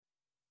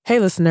Hey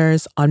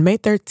listeners, on May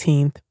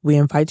 13th, we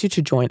invite you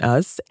to join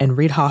us and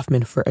Reid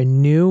Hoffman for a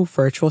new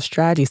virtual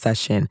strategy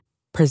session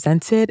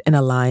presented in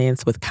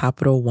alliance with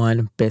Capital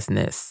One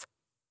Business.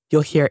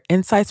 You'll hear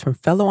insights from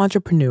fellow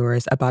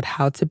entrepreneurs about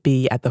how to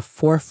be at the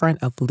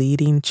forefront of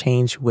leading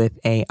change with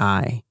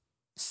AI.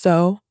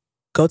 So,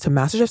 go to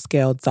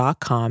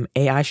mastersofscale.com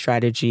AI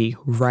strategy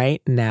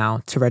right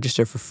now to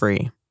register for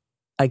free.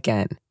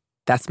 Again,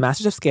 that's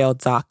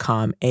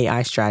mastersofscale.com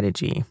AI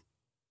strategy.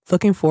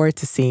 Looking forward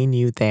to seeing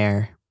you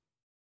there.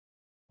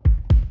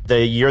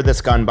 The year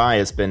that's gone by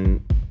has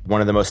been one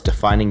of the most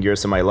defining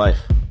years of my life.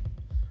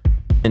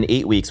 In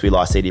 8 weeks, we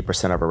lost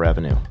 80% of our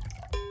revenue.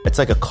 It's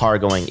like a car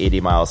going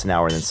 80 miles an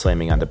hour and then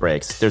slamming on the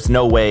brakes. There's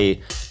no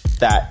way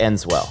that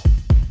ends well.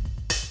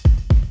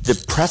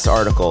 The press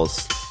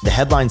articles, the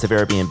headlines of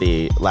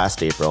Airbnb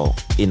last April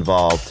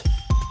involved,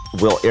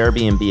 will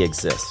Airbnb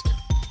exist?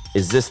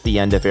 Is this the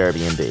end of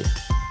Airbnb?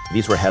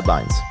 These were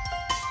headlines.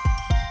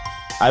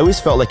 I always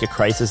felt like a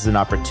crisis is an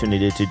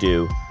opportunity to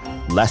do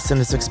less than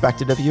is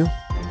expected of you,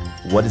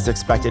 what is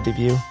expected of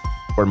you,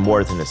 or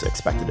more than is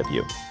expected of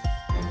you.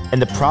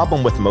 And the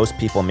problem with most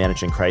people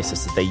managing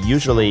crisis is they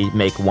usually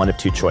make one of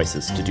two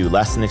choices, to do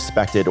less than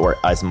expected or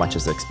as much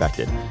as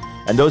expected.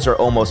 And those are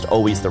almost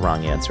always the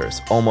wrong answers.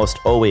 Almost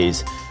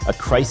always, a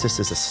crisis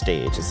is a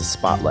stage, is a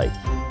spotlight.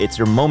 It's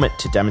your moment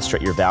to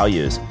demonstrate your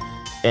values.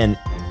 And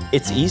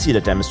it's easy to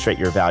demonstrate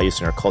your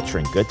values in our culture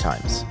in good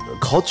times.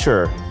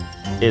 Culture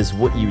is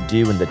what you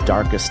do in the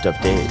darkest of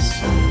days.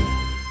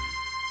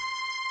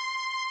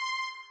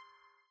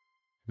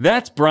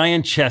 That's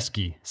Brian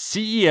Chesky,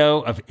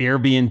 CEO of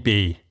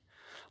Airbnb.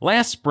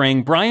 Last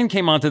spring, Brian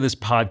came onto this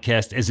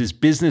podcast as his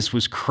business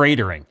was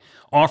cratering,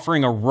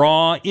 offering a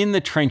raw,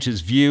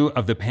 in-the-trenches view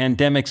of the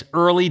pandemic's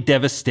early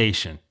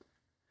devastation.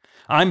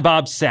 I'm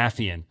Bob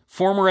Safian,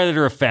 former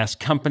editor of Fast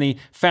Company,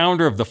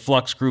 founder of the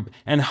Flux Group,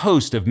 and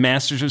host of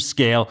Masters of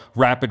Scale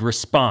Rapid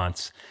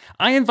Response.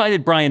 I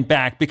invited Brian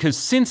back because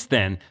since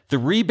then, the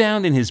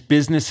rebound in his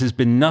business has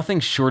been nothing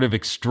short of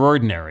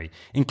extraordinary,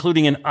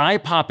 including an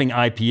eye-popping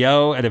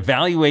IPO at a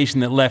valuation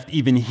that left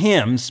even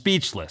him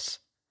speechless.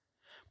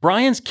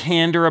 Brian's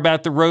candor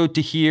about the road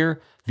to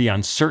here, the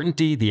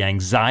uncertainty, the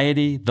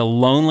anxiety, the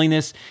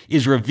loneliness,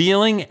 is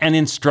revealing and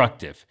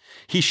instructive.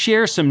 He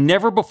shares some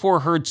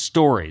never-before-heard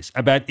stories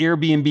about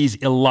Airbnb's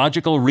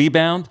illogical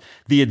rebound,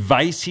 the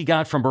advice he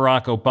got from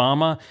Barack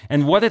Obama,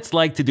 and what it's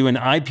like to do an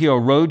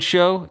IPO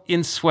roadshow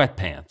in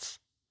sweatpants.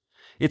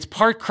 It's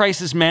part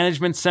crisis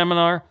management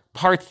seminar,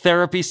 part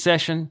therapy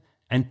session,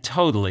 and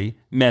totally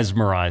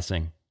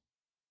mesmerizing.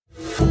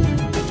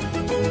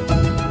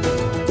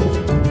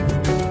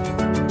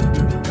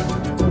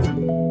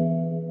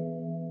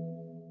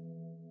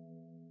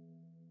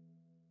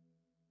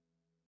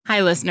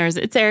 Hi, listeners.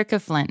 It's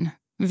Erica Flynn,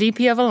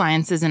 VP of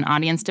Alliances and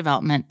Audience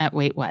Development at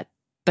Wait What,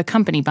 the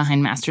company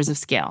behind Masters of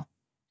Scale.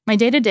 My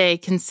day-to-day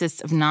consists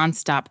of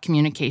nonstop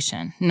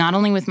communication, not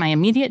only with my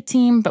immediate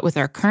team, but with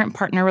our current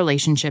partner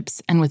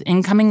relationships and with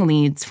incoming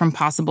leads from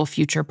possible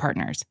future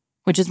partners,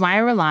 which is why I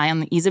rely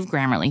on the ease of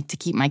Grammarly to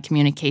keep my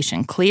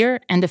communication clear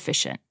and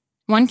efficient.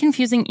 One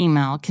confusing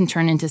email can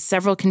turn into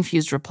several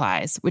confused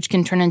replies, which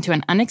can turn into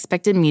an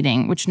unexpected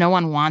meeting which no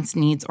one wants,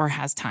 needs, or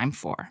has time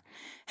for.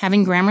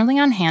 Having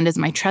Grammarly on hand as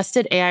my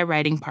trusted AI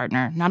writing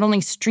partner not only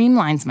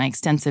streamlines my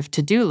extensive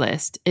to-do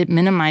list, it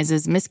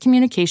minimizes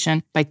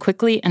miscommunication by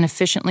quickly and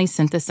efficiently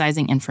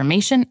synthesizing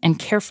information and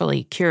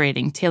carefully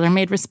curating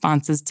tailor-made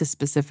responses to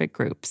specific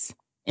groups.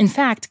 In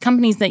fact,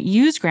 companies that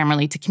use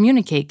Grammarly to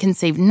communicate can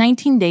save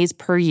 19 days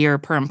per year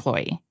per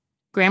employee.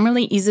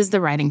 Grammarly eases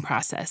the writing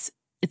process.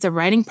 It's a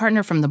writing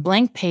partner from the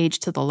blank page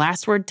to the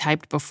last word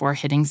typed before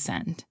hitting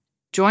send.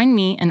 Join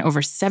me and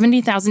over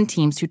 70,000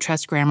 teams who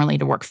trust Grammarly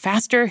to work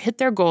faster, hit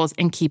their goals,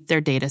 and keep their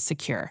data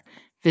secure.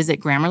 Visit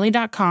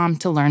Grammarly.com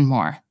to learn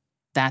more.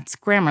 That's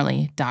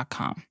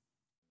Grammarly.com.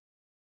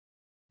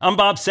 I'm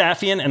Bob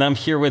Safian, and I'm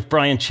here with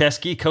Brian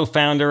Chesky,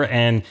 co-founder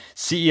and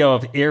CEO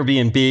of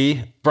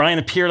Airbnb. Brian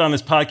appeared on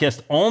this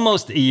podcast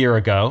almost a year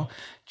ago,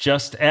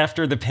 just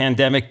after the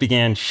pandemic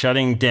began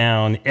shutting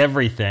down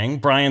everything.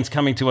 Brian's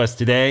coming to us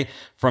today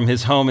from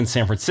his home in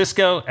San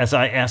Francisco as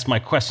I ask my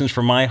questions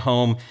from my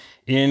home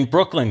in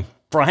Brooklyn.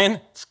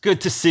 Brian, it's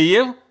good to see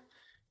you.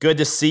 Good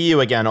to see you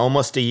again.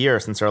 Almost a year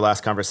since our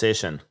last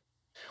conversation.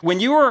 When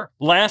you were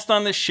last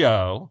on the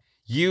show,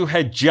 you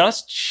had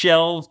just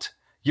shelved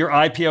your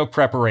IPO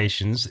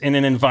preparations in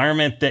an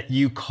environment that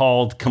you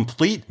called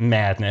complete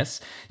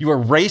madness. You were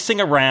racing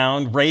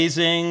around,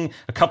 raising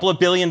a couple of $2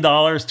 billion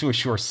to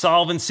assure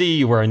solvency.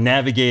 You were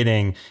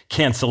navigating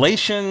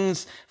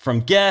cancellations from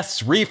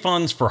guests,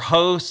 refunds for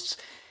hosts,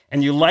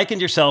 and you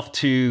likened yourself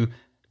to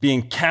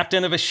being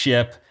captain of a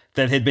ship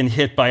that had been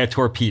hit by a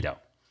torpedo.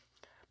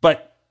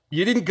 But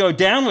you didn't go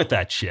down with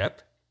that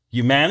ship.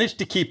 You managed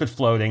to keep it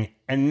floating,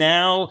 and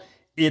now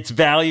it's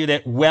valued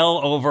at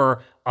well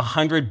over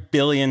 $100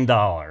 billion.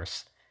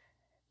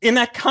 In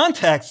that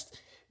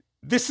context,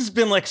 this has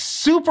been like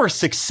super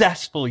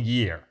successful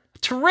year,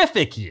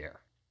 terrific year.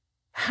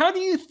 How do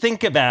you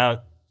think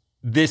about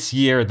this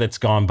year that's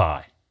gone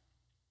by?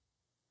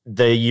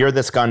 The year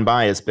that's gone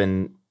by has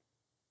been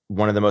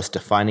one of the most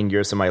defining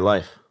years of my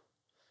life.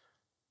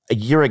 A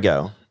year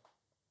ago,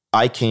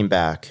 I came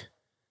back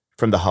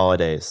from the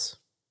holidays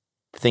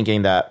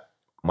thinking that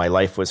my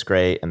life was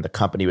great and the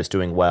company was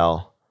doing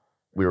well.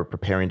 We were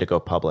preparing to go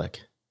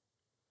public.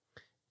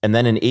 And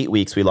then in 8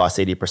 weeks, we lost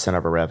 80%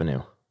 of our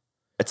revenue.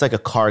 It's like a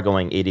car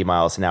going 80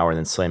 miles an hour and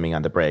then slamming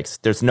on the brakes.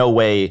 There's no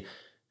way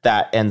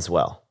that ends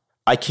well.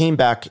 I came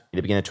back at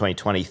the beginning of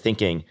 2020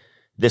 thinking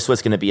this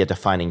was going to be a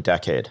defining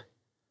decade,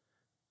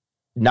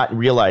 not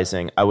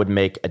realizing I would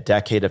make a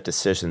decade of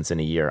decisions in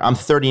a year. I'm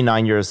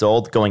 39 years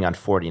old, going on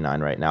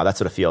 49 right now. That's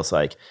what it feels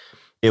like.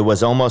 It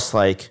was almost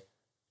like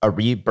a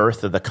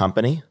rebirth of the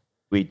company.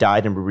 We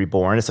died and were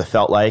reborn, as it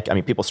felt like. I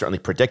mean, people certainly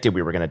predicted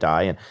we were going to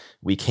die, and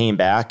we came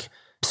back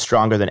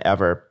stronger than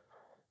ever.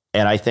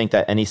 And I think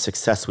that any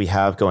success we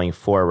have going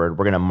forward,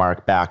 we're going to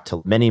mark back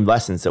to many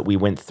lessons that we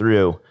went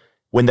through.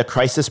 When the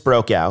crisis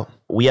broke out,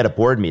 we had a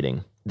board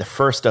meeting, the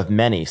first of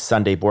many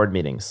Sunday board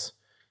meetings.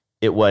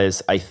 It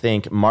was, I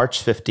think,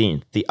 March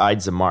 15th, the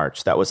Ides of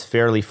March. That was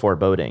fairly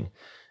foreboding.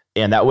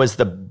 And that was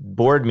the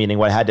board meeting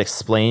where I had to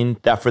explain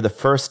that for the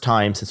first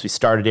time since we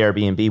started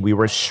Airbnb, we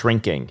were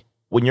shrinking.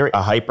 When you're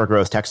a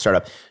hyper-growth tech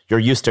startup, you're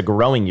used to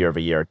growing year over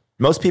year.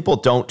 Most people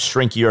don't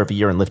shrink year over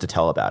year and live to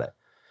tell about it.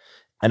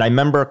 And I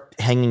remember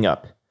hanging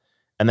up.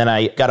 And then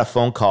I got a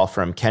phone call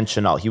from Ken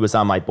Chenault. He was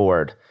on my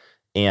board.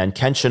 And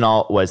Ken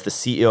Chenault was the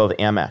CEO of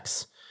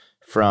Amex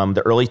from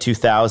the early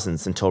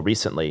 2000s until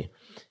recently.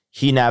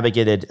 He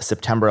navigated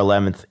September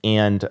 11th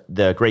and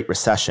the Great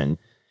Recession.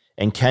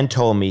 And Ken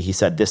told me, he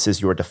said, this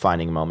is your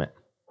defining moment.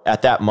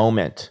 At that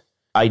moment,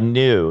 I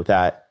knew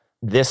that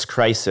this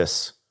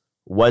crisis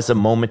was a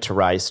moment to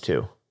rise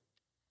to.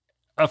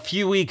 A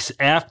few weeks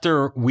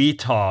after we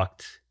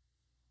talked,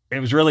 it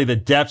was really the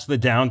depths of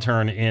the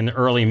downturn in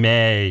early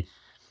May.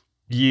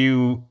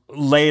 You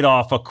laid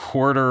off a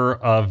quarter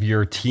of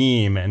your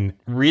team, and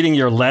reading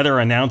your letter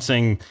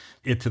announcing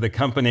it to the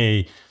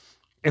company,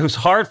 it was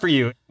hard for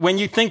you. When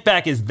you think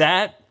back, is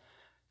that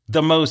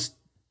the most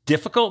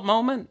difficult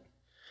moment?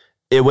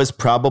 It was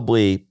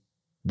probably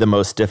the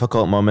most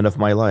difficult moment of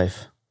my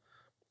life.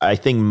 I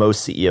think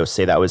most CEOs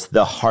say that was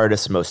the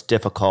hardest, most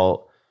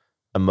difficult,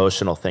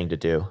 emotional thing to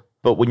do.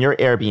 But when you're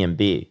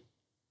Airbnb,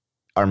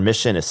 our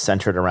mission is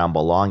centered around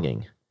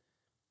belonging.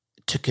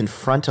 To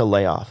confront a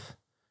layoff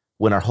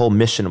when our whole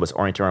mission was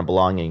oriented around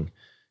belonging,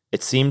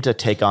 it seemed to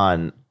take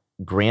on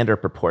grander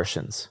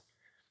proportions.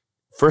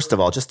 First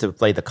of all, just to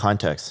lay the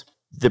context,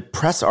 the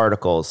press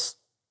articles,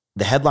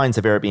 the headlines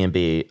of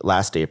Airbnb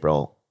last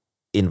April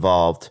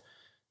involved,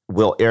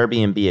 will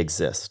Airbnb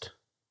exist?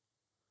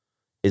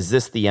 Is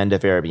this the end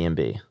of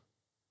Airbnb?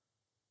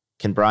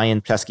 Can Brian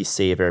Chesky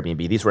save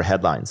Airbnb? These were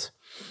headlines.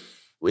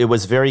 It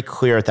was very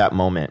clear at that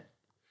moment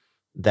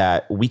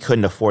that we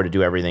couldn't afford to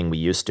do everything we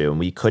used to, and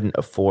we couldn't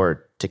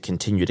afford to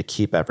continue to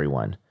keep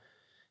everyone.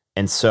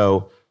 And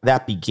so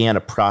that began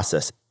a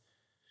process.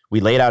 We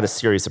laid out a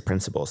series of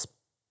principles.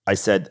 I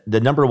said, the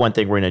number one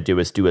thing we're going to do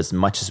is do as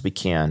much as we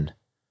can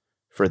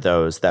for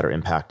those that are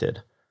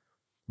impacted.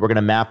 We're going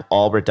to map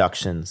all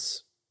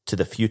reductions to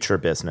the future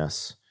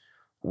business.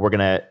 We're going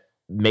to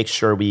make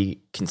sure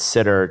we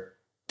consider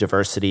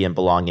diversity and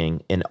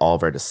belonging in all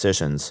of our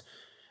decisions.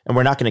 And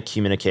we're not going to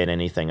communicate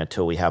anything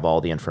until we have all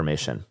the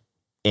information.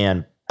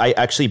 And I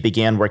actually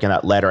began working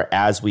that letter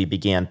as we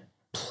began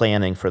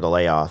planning for the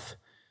layoff,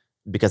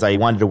 because I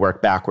wanted to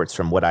work backwards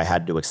from what I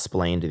had to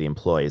explain to the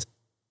employees.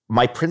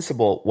 My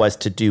principle was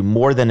to do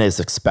more than is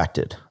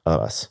expected of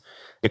us.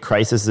 A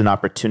crisis is an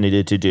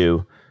opportunity to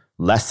do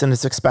less than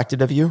is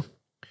expected of you,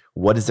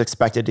 what is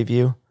expected of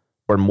you,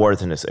 or more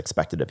than is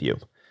expected of you.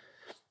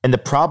 And the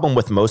problem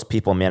with most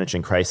people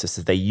managing crisis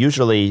is they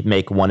usually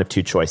make one of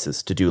two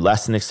choices: to do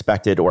less than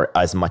expected or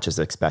as much as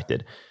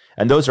expected.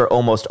 And those are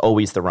almost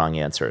always the wrong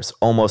answers.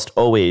 Almost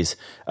always,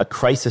 a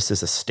crisis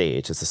is a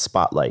stage, it's a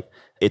spotlight.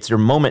 It's your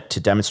moment to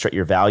demonstrate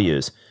your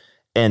values.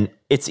 And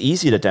it's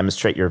easy to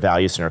demonstrate your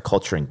values in our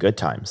culture in good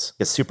times.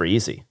 It's super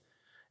easy.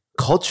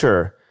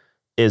 Culture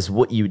is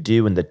what you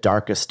do in the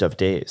darkest of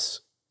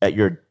days, at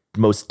your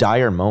most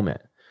dire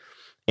moment.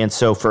 And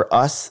so for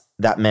us,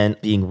 that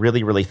meant being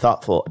really, really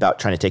thoughtful about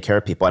trying to take care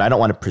of people. And I don't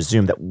want to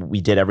presume that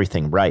we did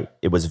everything right.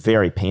 It was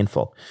very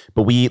painful.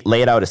 But we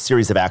laid out a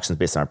series of actions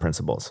based on our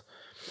principles.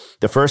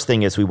 The first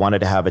thing is we wanted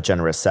to have a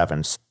generous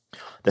severance.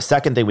 The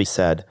second thing we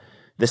said,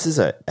 this is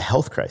a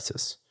health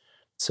crisis.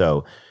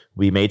 So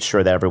we made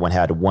sure that everyone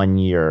had 1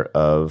 year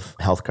of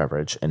health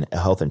coverage and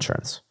health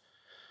insurance.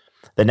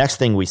 The next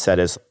thing we said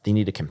is they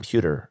need a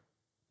computer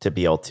to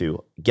be able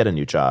to get a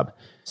new job.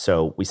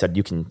 So we said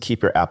you can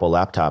keep your Apple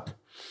laptop.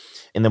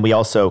 And then we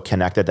also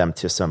connected them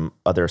to some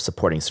other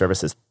supporting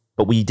services.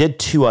 But we did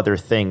two other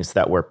things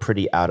that were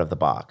pretty out of the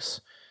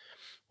box.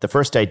 The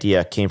first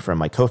idea came from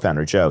my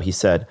co-founder, Joe. He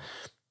said,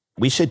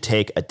 we should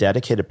take a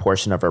dedicated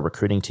portion of our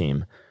recruiting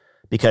team,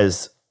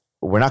 because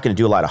we're not going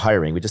to do a lot of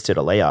hiring. We just did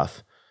a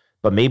layoff.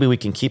 But maybe we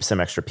can keep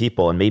some extra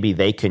people, and maybe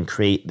they can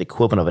create the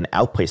equivalent of an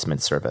outplacement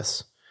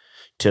service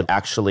to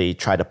actually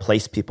try to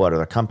place people out of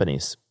their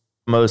companies.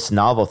 Most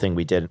novel thing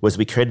we did was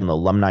we created an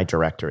alumni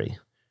directory.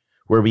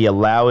 where we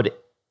allowed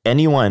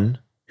anyone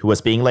who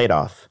was being laid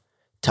off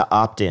to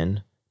opt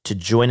in to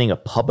joining a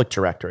public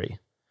directory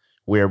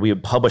where we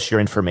would publish your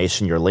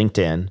information, your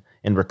LinkedIn,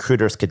 and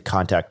recruiters could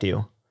contact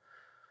you.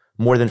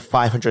 More than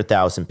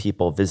 500,000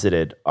 people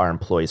visited our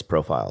employees'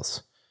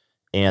 profiles.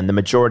 And the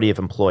majority of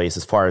employees,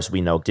 as far as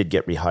we know, did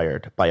get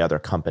rehired by other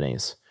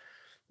companies.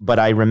 But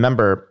I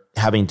remember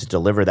having to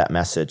deliver that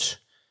message.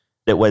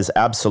 It was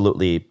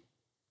absolutely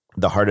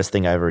the hardest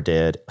thing I ever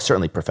did,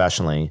 certainly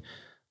professionally.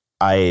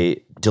 I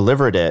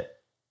delivered it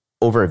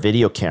over a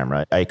video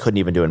camera. I couldn't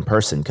even do it in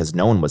person because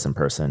no one was in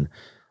person.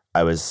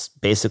 I was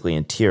basically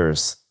in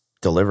tears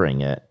delivering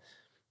it.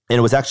 And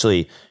it was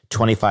actually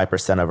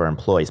 25% of our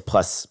employees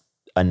plus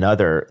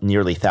another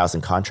nearly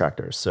 1,000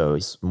 contractors. So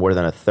it's more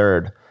than a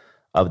third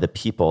of the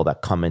people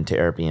that come into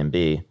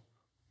Airbnb.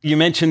 You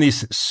mentioned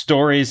these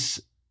stories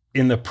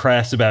in the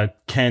press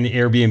about can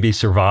Airbnb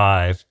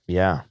survive?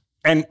 Yeah.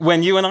 And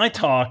when you and I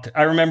talked,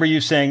 I remember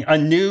you saying a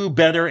new,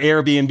 better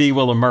Airbnb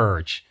will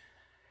emerge.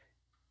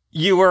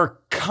 You were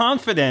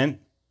confident.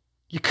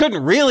 You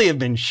couldn't really have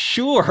been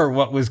sure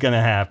what was going to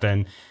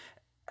happen.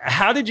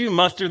 How did you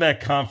muster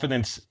that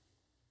confidence?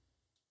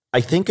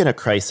 I think in a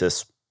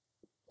crisis,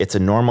 it's a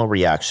normal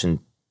reaction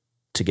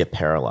to get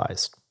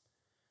paralyzed.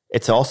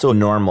 It's also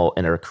normal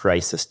in a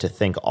crisis to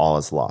think all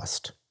is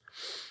lost.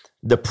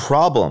 The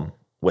problem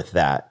with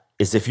that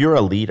is if you're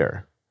a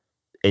leader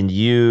and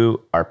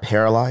you are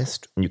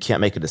paralyzed and you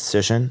can't make a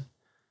decision,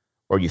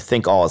 or you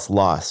think all is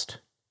lost,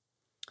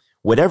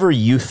 whatever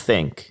you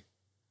think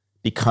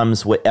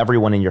becomes what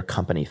everyone in your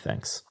company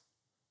thinks.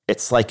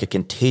 It's like a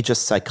contagious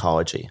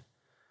psychology.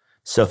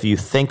 So if you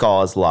think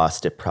all is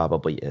lost, it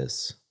probably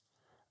is.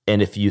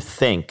 And if you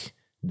think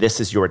this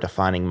is your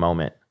defining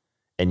moment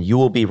and you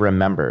will be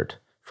remembered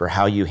for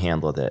how you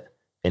handled it,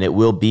 and it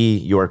will be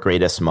your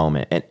greatest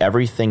moment, and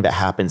everything that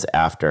happens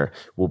after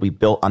will be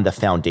built on the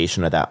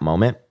foundation of that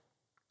moment,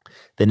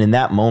 then in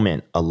that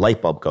moment, a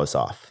light bulb goes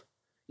off.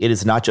 It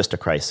is not just a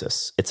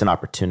crisis, it's an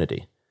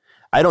opportunity.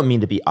 I don't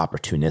mean to be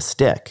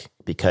opportunistic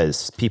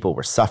because people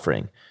were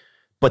suffering,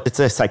 but it's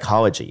a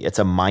psychology, it's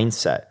a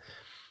mindset.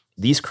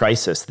 These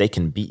crises, they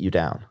can beat you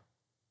down.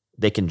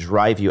 They can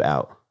drive you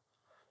out.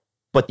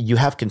 But you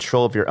have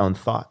control of your own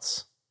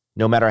thoughts.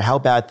 No matter how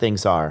bad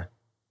things are,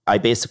 I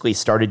basically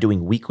started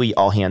doing weekly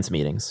all-hands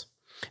meetings.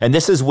 And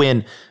this is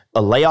when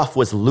a layoff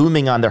was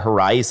looming on the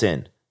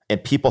horizon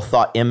and people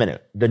thought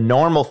imminent. The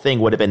normal thing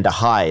would have been to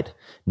hide,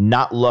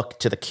 not look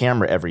to the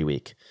camera every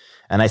week.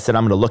 And I said,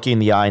 I'm going to look you in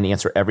the eye and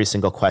answer every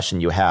single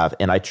question you have.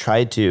 And I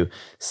tried to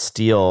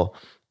steal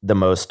the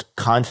most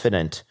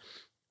confident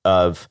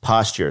of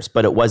postures,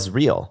 but it was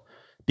real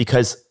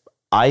because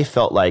I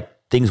felt like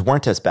things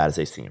weren't as bad as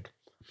they seemed.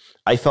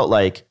 I felt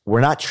like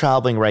we're not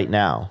traveling right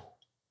now,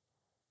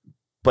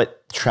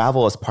 but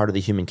travel is part of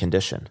the human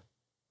condition.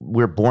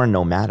 We're born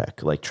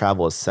nomadic, like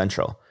travel is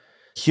central.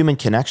 Human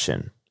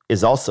connection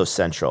is also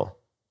central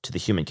to the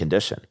human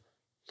condition.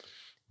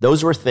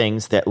 Those were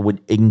things that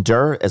would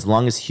endure as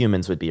long as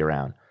humans would be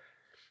around.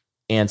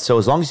 And so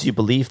as long as you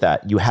believe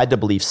that, you had to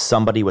believe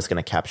somebody was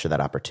going to capture that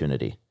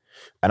opportunity.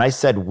 And I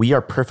said, we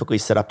are perfectly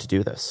set up to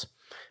do this.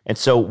 And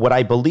so what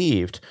I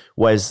believed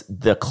was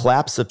the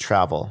collapse of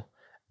travel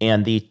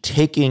and the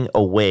taking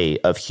away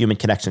of human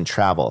connection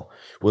travel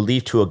will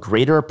lead to a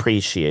greater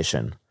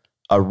appreciation,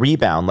 a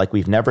rebound like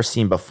we've never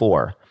seen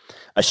before,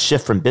 a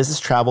shift from business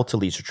travel to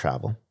leisure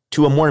travel,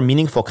 to a more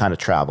meaningful kind of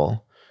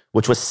travel,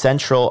 which was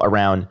central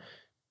around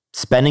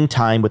spending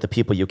time with the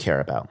people you care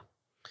about,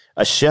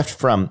 a shift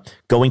from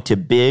going to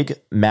big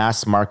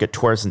mass market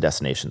tourism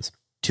destinations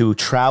to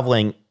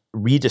traveling,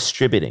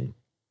 redistributing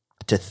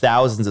to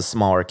thousands of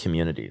smaller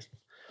communities.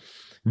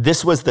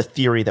 This was the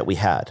theory that we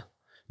had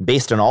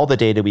based on all the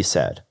data we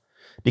said,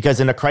 because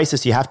in a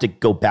crisis, you have to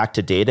go back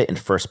to data and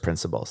first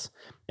principles.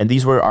 And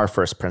these were our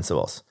first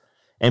principles.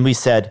 And we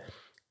said,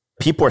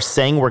 people are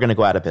saying we're going to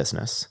go out of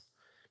business.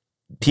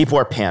 People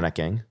are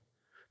panicking.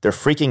 They're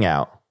freaking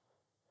out.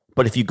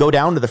 But if you go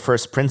down to the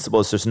first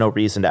principles, there's no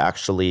reason to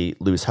actually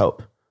lose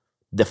hope.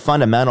 The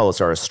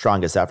fundamentals are as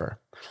strong as ever.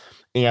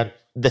 And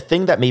the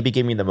thing that maybe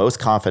gave me the most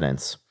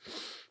confidence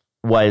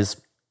was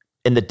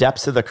in the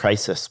depths of the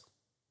crisis,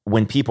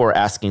 when people were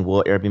asking,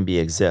 will Airbnb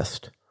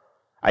exist?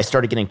 I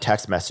started getting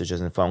text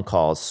messages and phone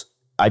calls.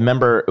 I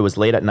remember it was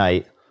late at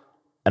night,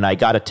 and I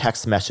got a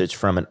text message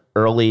from an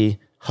early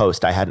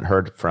host I hadn't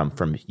heard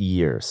from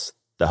years.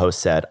 The host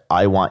said,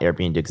 I want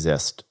Airbnb to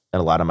exist, and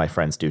a lot of my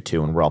friends do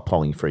too, and we're all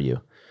pulling for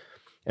you.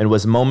 And it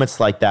was moments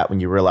like that when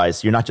you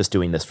realize you're not just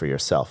doing this for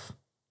yourself.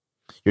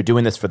 You're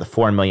doing this for the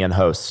 4 million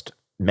hosts.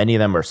 Many of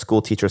them are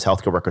school teachers,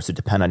 healthcare workers who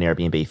depend on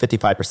Airbnb.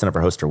 55% of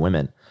our hosts are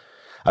women.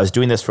 I was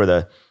doing this for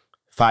the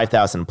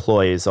 5,000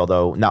 employees,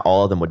 although not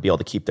all of them would be able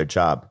to keep their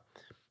job.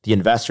 The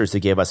investors who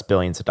gave us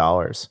billions of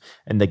dollars,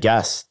 and the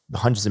guests, the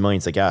hundreds of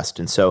millions of guests.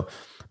 And so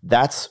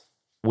that's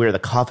where the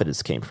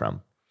confidence came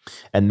from.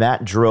 And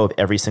that drove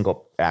every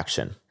single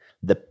action.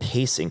 The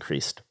pace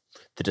increased.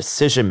 The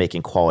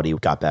decision-making quality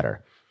got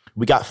better.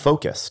 We got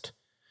focused.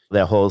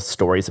 The whole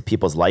stories of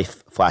people's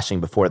life flashing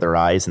before their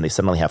eyes, and they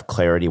suddenly have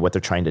clarity what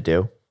they're trying to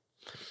do.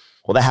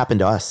 Well, that happened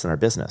to us in our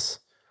business.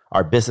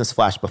 Our business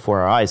flashed before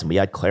our eyes and we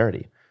had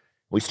clarity.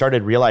 We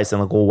started realizing,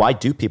 like, well, why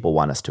do people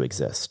want us to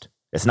exist?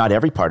 It's not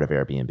every part of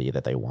Airbnb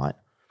that they want.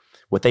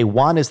 What they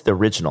want is the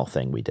original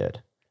thing we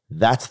did.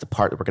 That's the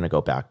part that we're going to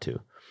go back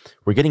to.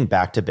 We're getting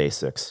back to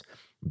basics,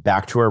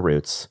 back to our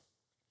roots.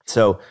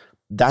 So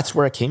that's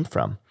where it came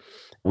from.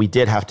 We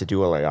did have to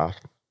do a layoff.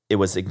 It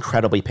was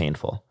incredibly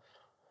painful.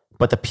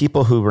 But the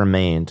people who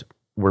remained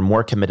were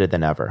more committed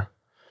than ever.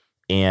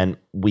 And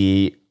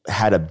we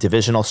had a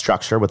divisional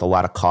structure with a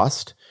lot of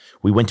cost.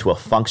 We went to a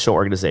functional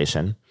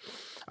organization.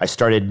 I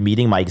started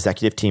meeting my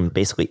executive team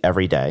basically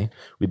every day.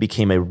 We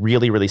became a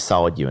really, really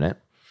solid unit.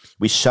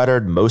 We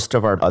shuttered most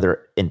of our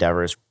other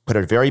endeavors, put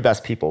our very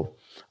best people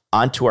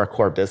onto our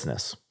core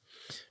business.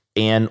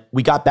 And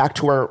we got back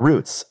to our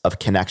roots of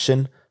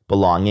connection,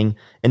 belonging,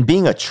 and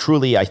being a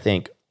truly, I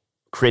think,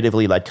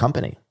 creatively led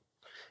company.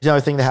 The other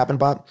thing that happened,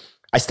 Bob,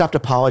 I stopped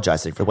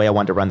apologizing for the way I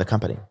wanted to run the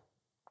company.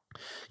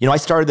 I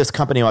started this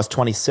company when I was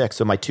 26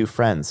 with my two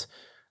friends.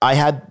 I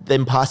had the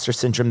imposter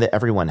syndrome that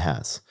everyone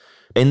has.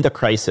 In the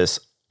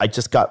crisis, I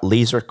just got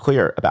laser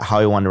clear about how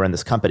I wanted to run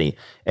this company,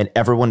 and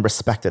everyone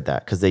respected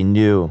that because they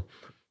knew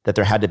that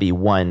there had to be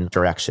one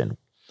direction.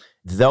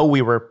 Though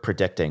we were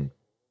predicting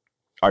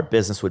our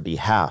business would be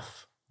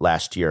half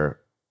last year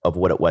of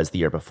what it was the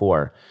year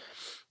before,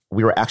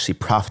 we were actually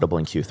profitable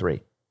in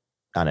Q3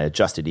 on an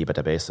adjusted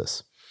EBITDA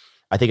basis.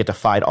 I think it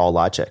defied all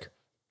logic.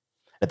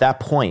 At that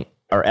point,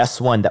 our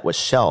S1 that was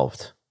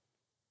shelved,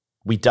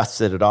 we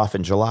dusted it off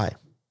in July.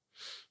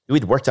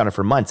 We'd worked on it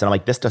for months, and I'm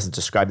like, this doesn't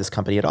describe this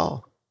company at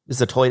all. This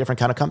is a totally different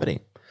kind of company.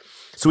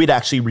 So we'd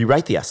actually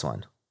rewrite the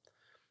S1.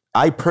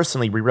 I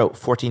personally rewrote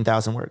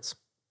 14,000 words.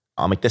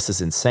 I'm like, this is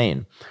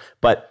insane.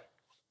 But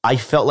I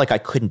felt like I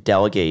couldn't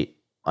delegate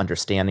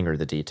understanding or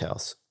the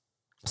details.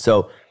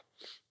 So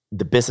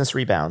the business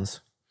rebounds,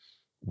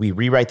 we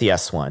rewrite the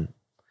S1,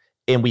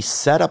 and we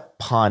set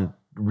upon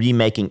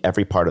remaking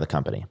every part of the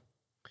company.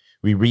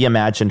 We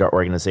reimagined our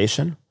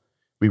organization.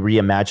 We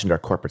reimagined our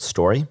corporate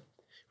story.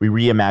 We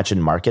reimagined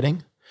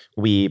marketing.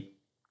 We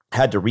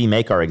had to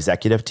remake our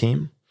executive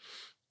team.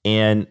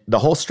 And the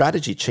whole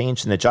strategy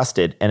changed and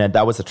adjusted. And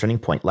that was a turning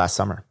point last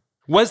summer.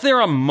 Was there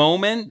a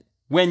moment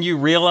when you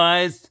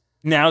realized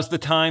now's the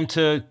time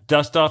to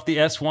dust off the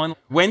S1?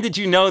 When did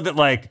you know that,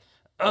 like,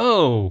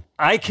 oh,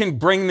 I can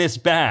bring this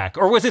back?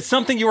 Or was it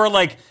something you were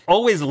like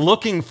always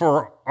looking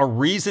for a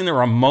reason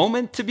or a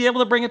moment to be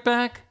able to bring it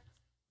back?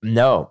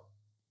 No,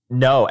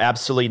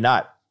 absolutely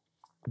not.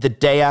 The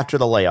day after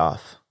the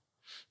layoff,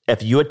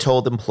 if you had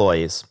told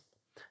employees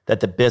that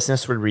the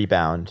business would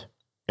rebound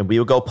and we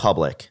would go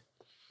public,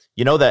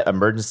 that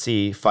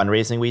emergency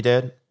fundraising we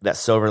did, that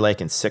Silver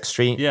Lake and 6th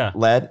Street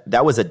led,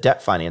 that was a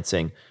debt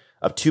financing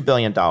of $2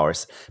 billion.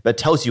 But it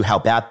tells you how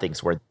bad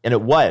things were. And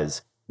it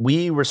was.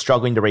 We were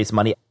struggling to raise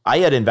money. I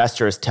had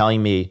investors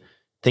telling me,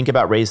 think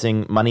about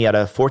raising money at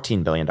a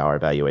 $14 billion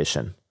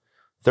valuation,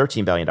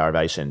 $13 billion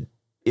valuation.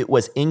 It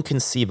was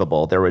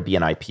inconceivable there would be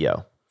an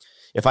IPO.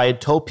 If I had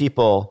told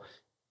people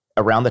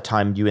around the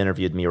time you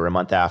interviewed me or a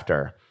month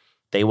after,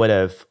 they would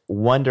have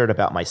wondered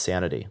about my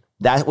sanity.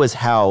 That was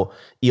how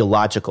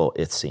illogical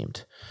it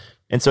seemed.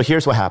 And so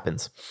here's what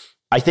happens.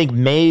 I think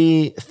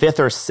May 5th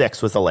or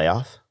 6th was the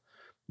layoff.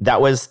 That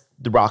was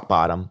the rock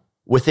bottom.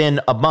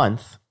 Within a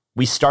month,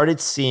 we started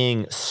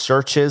seeing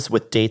searches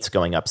with dates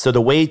going up. So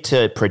the way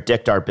to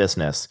predict our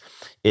business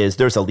is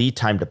there's a lead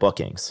time to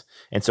bookings.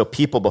 And so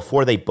people,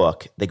 before they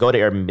book, they go to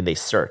Airbnb, they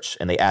search,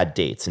 and they add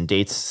dates, and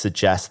dates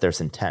suggest there's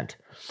intent.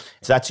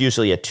 So that's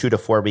usually a 2 to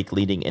 4 week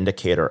leading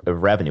indicator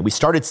of revenue. We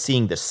started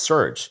seeing this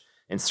surge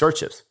in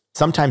searches.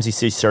 Sometimes you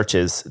see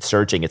searches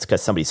surging, it's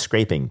because somebody's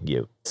scraping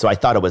you. So I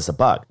thought it was a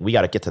bug. We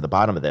got to get to the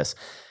bottom of this.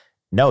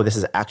 No, this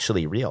is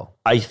actually real.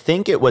 I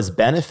think it was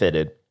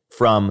benefited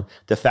from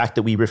the fact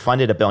that we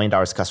refunded $1 billion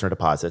customer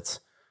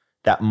deposits.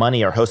 That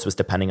money our host was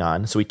depending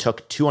on. So we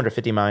took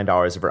 $250 million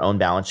of our own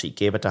balance sheet,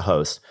 gave it to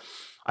host.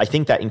 I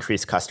think that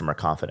increased customer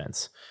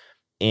confidence.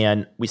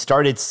 And we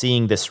started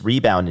seeing this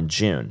rebound in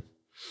June.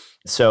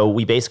 So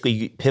we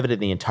basically pivoted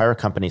the entire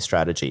company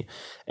strategy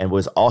and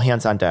was all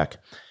hands on deck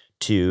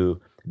to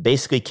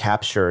basically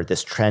capture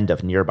this trend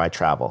of nearby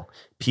travel.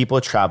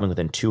 People traveling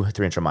within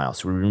 200-300 miles.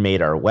 So we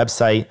remade our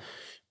website.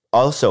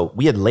 Also,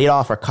 we had laid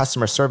off our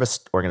customer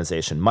service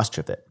organization, much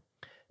of it,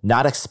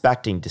 not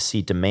expecting to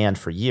see demand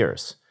for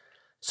years.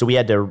 So we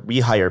had to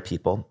rehire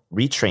people,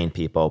 retrain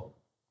people,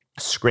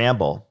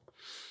 scramble.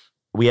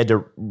 We had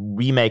to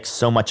remake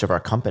so much of our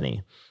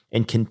company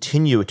and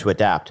continue to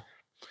adapt.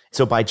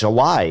 So by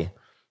July,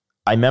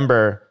 I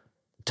remember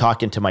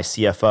talking to my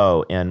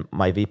CFO and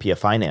my VP of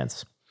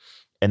finance,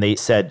 and they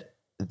said,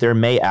 there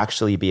may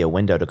actually be a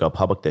window to go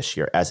public this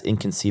year, as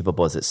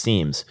inconceivable as it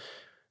seems.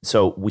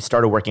 So we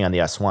started working on the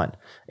S1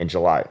 in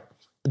July.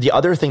 The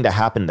other thing that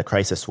happened in the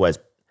crisis was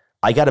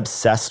I got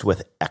obsessed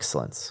with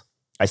excellence.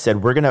 I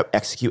said, we're going to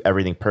execute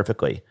everything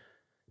perfectly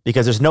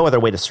because there's no other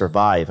way to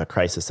survive a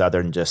crisis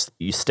other than just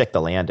you stick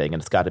the landing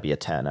and it's got to be a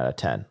 10 out of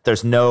 10.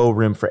 There's no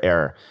room for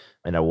error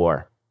in a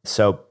war.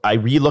 So I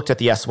re-looked at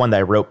the S1 that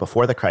I wrote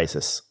before the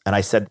crisis and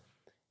I said,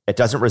 It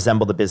doesn't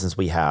resemble the business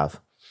we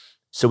have.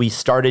 So we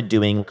started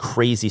doing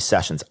crazy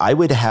sessions. I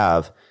would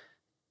have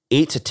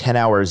 8 to 10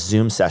 hour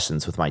Zoom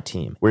sessions with my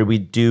team where we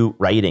do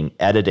writing,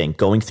 editing,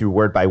 going through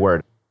word by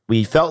word.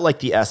 We felt like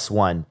the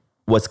S1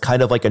 was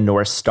kind of like a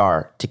North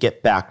Star to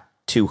get back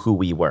to who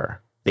we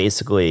were.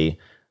 Basically,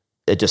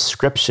 a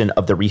description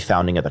of the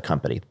refounding of the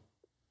company.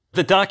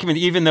 The document,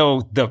 even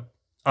though the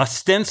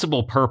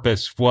ostensible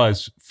purpose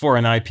was for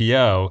an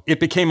IPO, it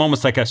became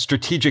almost like a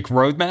strategic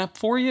roadmap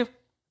for you?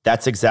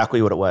 That's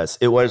exactly what it was.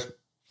 It was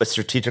a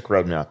strategic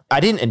roadmap. I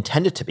didn't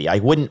intend it to be. I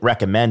wouldn't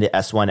recommend it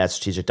S1 as a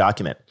strategic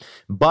document,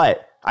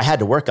 but I had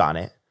to work on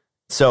it.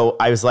 So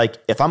I was like,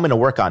 if I'm going to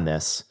work on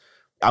this,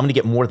 I'm going to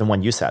get more than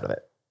one use out of it.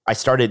 I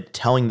started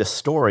telling the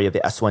story of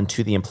the S1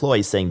 to the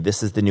employees saying,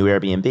 this is the new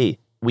Airbnb.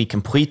 We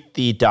complete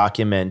the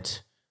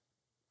document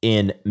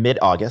in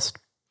mid-August.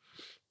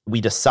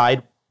 We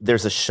decide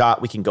there's a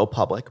shot we can go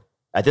public.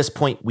 At this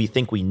point, we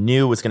think we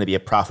knew it was going to be a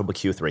profitable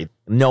Q3.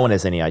 No one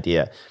has any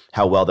idea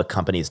how well the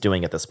company is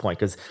doing at this point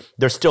because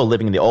they're still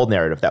living in the old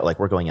narrative that like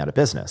we're going out of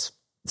business.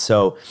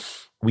 So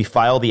we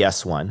file the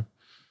S1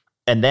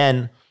 and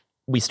then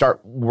we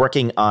start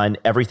working on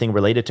everything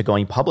related to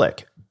going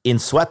public in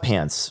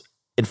sweatpants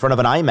in front of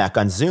an iMac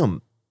on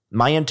Zoom.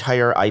 My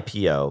entire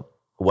IPO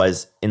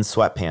was in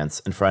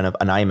sweatpants in front of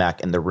an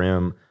iMac in the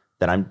room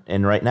that I'm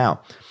in right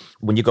now.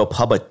 When you go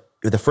public,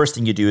 the first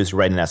thing you do is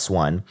write an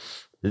S1.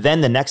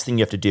 Then the next thing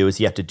you have to do is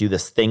you have to do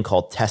this thing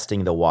called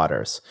testing the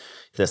waters,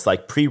 this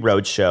like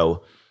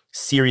pre-roadshow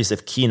series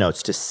of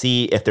keynotes to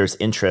see if there's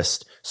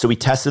interest. So we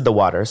tested the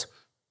waters.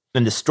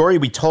 And the story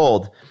we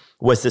told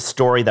was this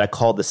story that I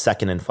called the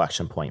second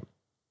inflection point.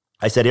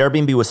 I said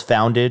Airbnb was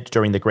founded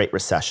during the Great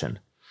Recession.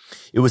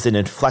 It was an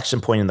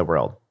inflection point in the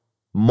world.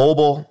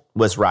 Mobile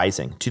was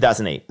rising.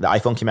 2008, the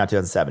iPhone came out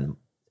in 2007.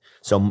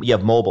 So you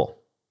have mobile.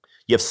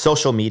 You have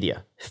social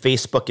media.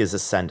 Facebook is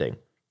ascending.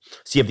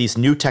 So you have these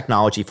new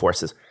technology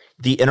forces.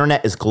 The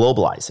internet is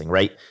globalizing,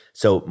 right?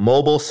 So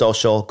mobile,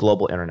 social,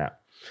 global internet,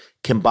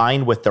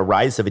 combined with the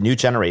rise of a new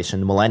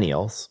generation,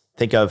 millennials.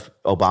 Think of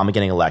Obama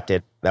getting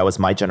elected. That was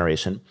my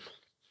generation.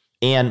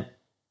 And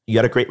you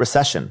had a Great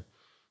Recession,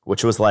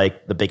 which was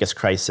like the biggest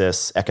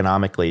crisis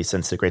economically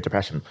since the Great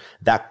Depression.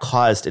 That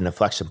caused an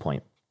inflection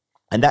point.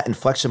 And that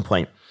inflection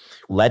point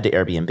led to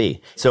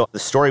Airbnb. So the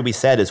story we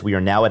said is we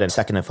are now at a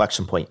second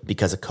inflection point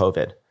because of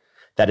COVID.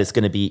 That is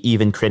going to be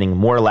even creating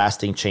more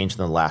lasting change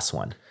than the last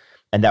one.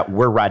 And that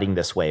we're riding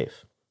this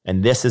wave.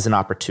 And this is an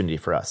opportunity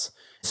for us.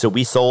 So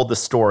we sold the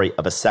story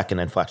of a second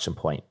inflection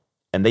point.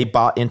 And they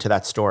bought into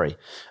that story,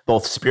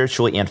 both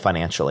spiritually and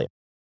financially.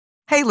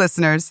 Hey,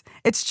 listeners.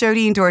 It's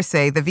Jodine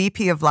Dorsey, the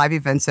VP of Live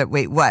Events at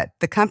Wait What,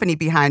 the company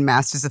behind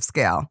Masters of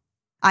Scale.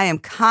 I am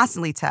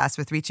constantly tasked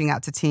with reaching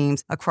out to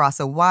teams across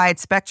a wide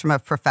spectrum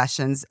of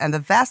professions and the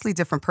vastly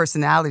different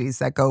personalities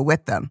that go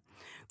with them.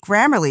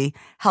 Grammarly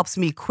helps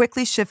me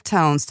quickly shift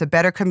tones to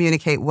better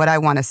communicate what I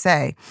want to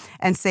say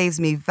and saves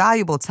me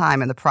valuable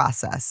time in the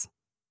process.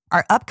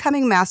 Our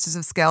upcoming Masters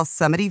of Scale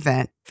Summit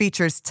event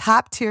features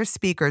top-tier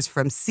speakers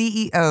from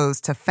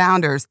CEOs to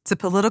founders to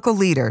political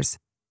leaders.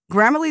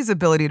 Grammarly's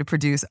ability to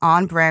produce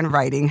on-brand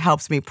writing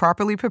helps me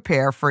properly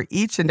prepare for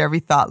each and every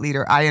thought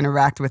leader I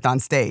interact with on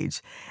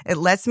stage. It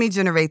lets me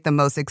generate the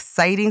most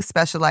exciting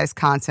specialized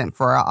content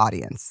for our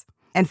audience.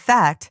 In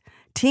fact,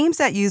 teams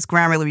that use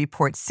Grammarly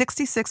report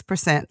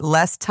 66%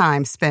 less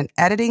time spent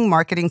editing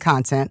marketing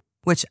content,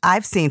 which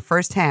I've seen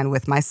firsthand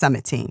with my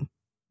Summit team.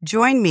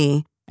 Join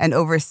me and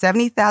over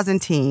 70,000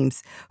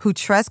 teams who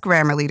trust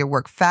Grammarly to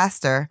work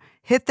faster,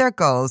 hit their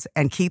goals,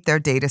 and keep their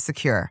data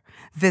secure.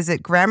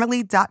 Visit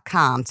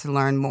Grammarly.com to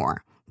learn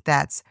more.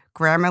 That's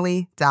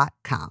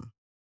Grammarly.com.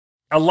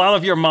 A lot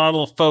of your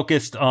model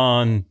focused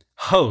on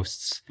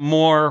hosts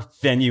more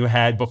than you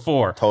had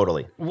before.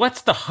 Totally.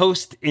 What's the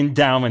host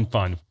endowment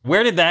fund?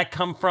 Where did that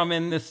come from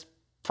in this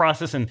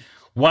process? And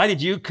why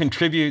did you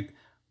contribute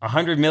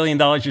 $100 million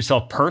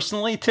yourself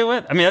personally to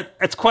it? I mean,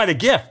 that's quite a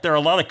gift. There are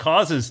a lot of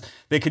causes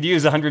that could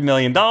use $100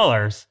 million.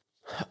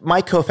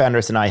 My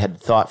co-founders and I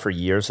had thought for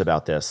years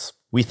about this.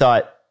 We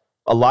thought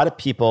a lot of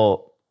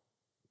people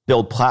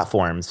build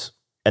platforms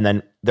and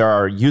then there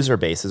are user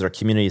bases or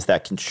communities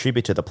that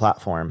contribute to the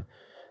platform,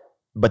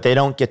 but they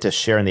don't get to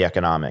share in the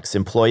economics.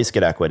 Employees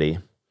get equity,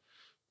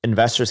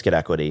 investors get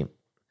equity,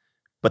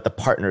 but the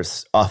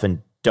partners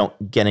often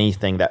don't get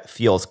anything that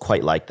feels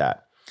quite like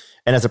that.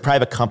 And as a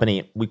private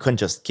company, we couldn't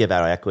just give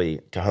out equity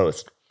to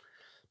host.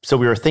 So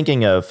we were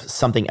thinking of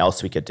something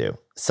else we could do,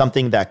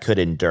 something that could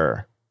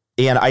endure.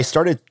 And I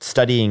started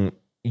studying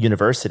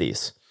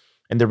universities.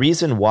 And the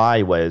reason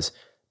why was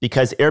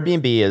because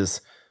Airbnb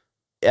is,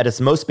 at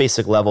its most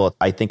basic level,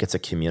 I think it's a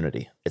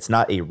community. It's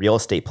not a real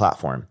estate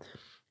platform.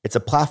 It's a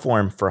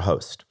platform for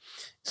hosts.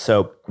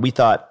 So we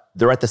thought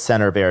they're at the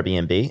center of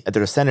Airbnb. At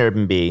the center of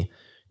Airbnb,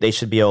 they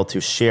should be able to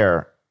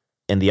share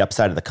in the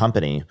upside of the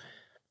company.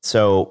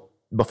 So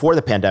before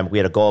the pandemic, we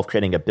had a goal of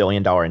creating $1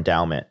 billion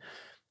endowment.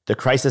 The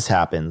crisis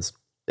happens.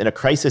 In a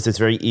crisis, it's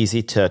very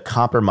easy to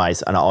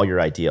compromise on all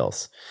your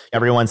ideals.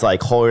 Everyone's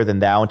like holier than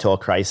thou until a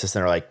crisis,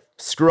 and they're like,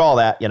 screw all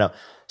that,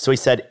 So we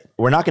said,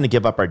 we're not going to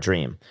give up our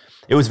dream.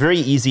 It was very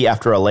easy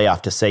after a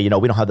layoff to say, we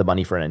don't have the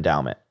money for an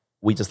endowment.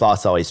 We just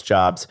lost all these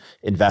jobs.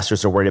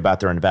 Investors are worried about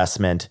their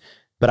investment.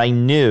 But I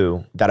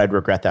knew that I'd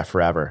regret that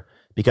forever,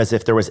 because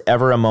if there was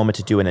ever a moment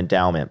to do an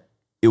endowment,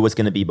 it was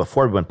going to be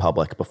before we went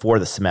public, before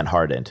the cement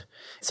hardened.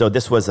 So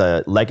this was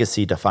a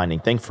legacy defining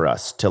thing for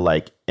us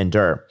to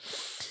endure.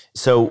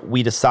 So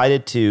we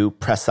decided to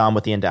press on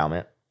with the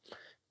endowment,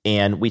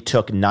 and we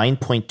took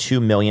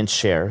 9.2 million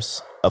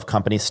shares of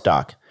company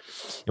stock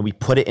and we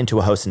put it into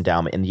a host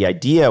endowment. And the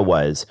idea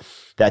was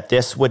that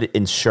this would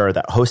ensure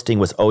that hosting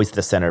was always at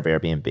the center of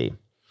Airbnb.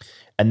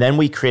 And then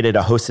we created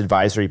a host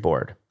advisory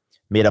board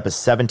made up of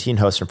 17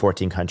 hosts from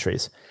 14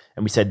 countries.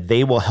 And we said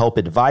they will help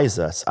advise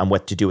us on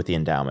what to do with the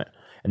endowment.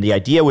 And the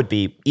idea would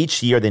be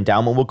each year the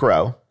endowment will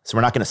grow. So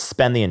we're not going to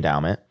spend the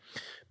endowment,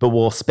 but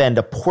we'll spend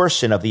a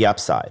portion of the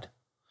upside.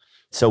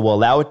 So we'll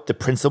allow the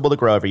principal to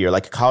grow every year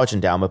like a college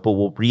endowment, but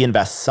we'll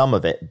reinvest some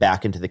of it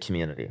back into the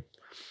community.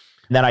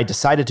 And then I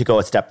decided to go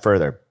a step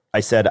further.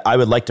 I said, I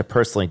would like to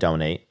personally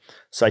donate.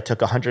 So I took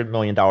 $100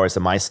 million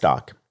of my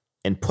stock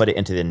and put it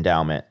into the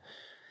endowment.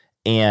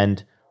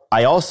 And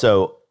I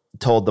also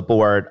told the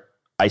board,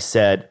 I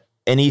said,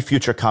 any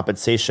future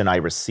compensation I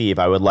receive,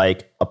 I would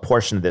like a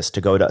portion of this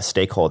to go to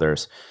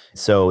stakeholders.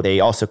 So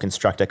they also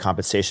construct a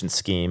compensation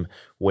scheme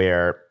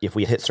where if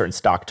we hit certain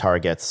stock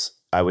targets,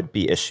 I would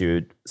be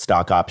issued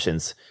stock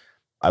options.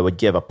 I would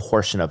give a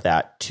portion of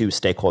that to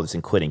stakeholders,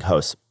 including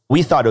hosts.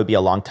 We thought it would be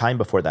a long time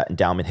before that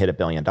endowment hit $1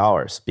 billion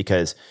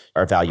because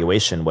our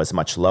valuation was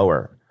much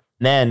lower.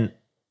 Then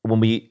when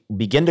we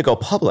begin to go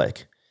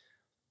public,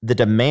 the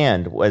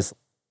demand was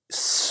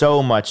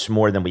so much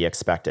more than we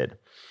expected.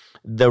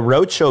 The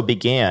roadshow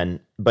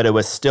began, but it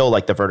was still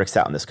like the verdict's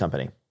out in this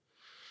company.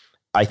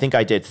 I think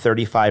I did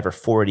 35 or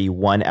 40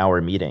 one-hour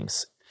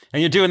meetings.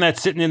 And you're doing that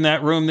sitting in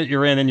that room that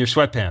you're in your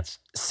sweatpants?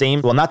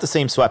 Not the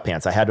same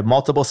sweatpants. I had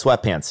multiple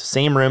sweatpants.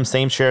 Same room,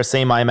 same chair,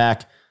 same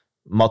iMac,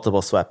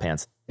 multiple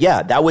sweatpants.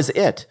 Yeah, that was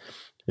it.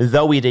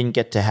 Though we didn't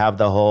get to have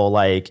the whole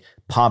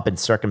pomp and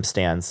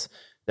circumstance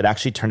that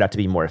actually turned out to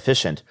be more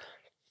efficient.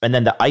 And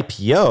then the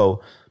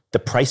IPO, the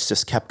price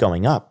just kept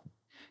going up.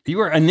 You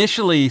were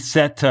initially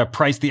set to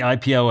price the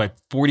IPO at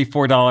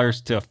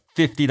 $44 to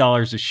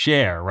 $50 a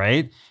share,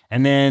 right?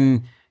 And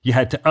then you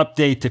had to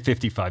update to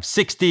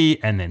 $55.60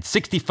 and then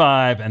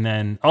 $65, and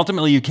then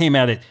ultimately you came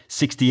out at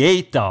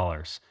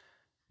 $68.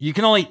 You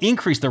can only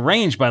increase the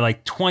range by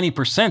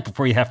 20%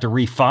 before you have to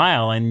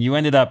refile, and you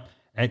ended up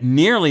at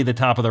nearly the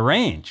top of the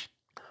range.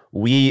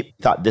 We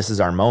thought this is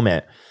our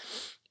moment,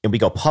 and we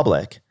go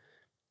public.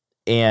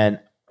 And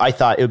I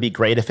thought it would be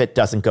great if it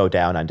doesn't go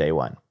down on day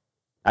one.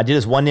 I did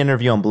this one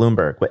interview on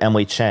Bloomberg with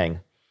Emily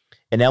Chang,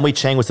 and Emily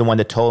Chang was the one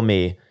that told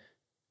me,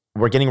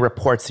 we're getting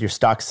reports that your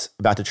stock's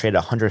about to trade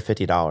at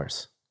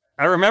 $150.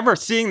 I remember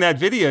seeing that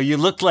video. You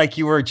looked like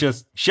you were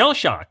just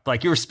shell-shocked,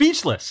 like you were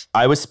speechless.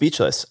 I was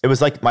speechless. It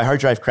was like my hard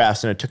drive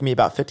crashed, and it took me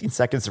about 15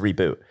 seconds to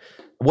reboot.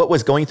 What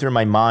was going through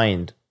my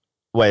mind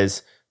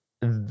was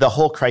the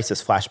whole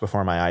crisis flashed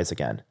before my eyes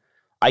again.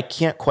 I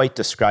can't quite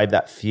describe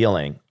that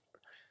feeling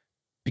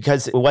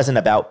because it wasn't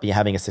about me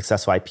having a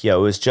successful IPO.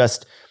 It was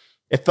just,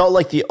 it felt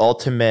like the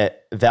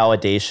ultimate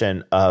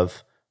validation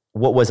of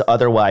what was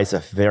otherwise a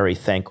very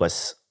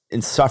thankless,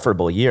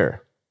 insufferable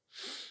year.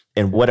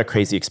 And what a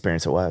crazy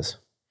experience it was.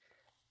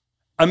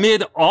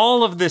 Amid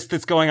all of this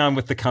that's going on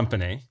with the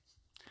company,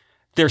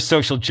 there's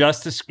social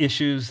justice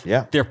issues,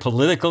 there are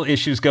political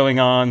issues going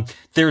on.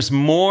 There's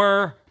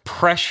more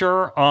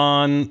pressure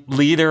on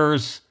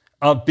leaders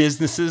of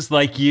businesses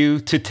like you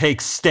to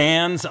take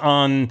stands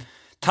on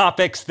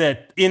topics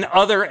that in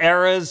other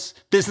eras,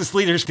 business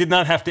leaders did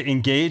not have to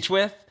engage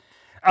with.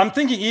 I'm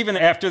thinking even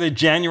after the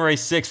January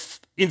 6th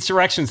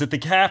insurrections at the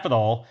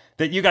Capitol,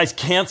 that you guys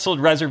canceled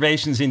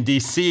reservations in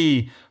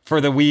DC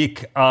for the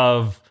week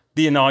of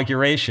the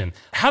inauguration.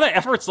 How did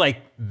efforts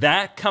like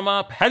that come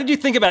up? How did you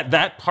think about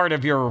that part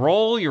of your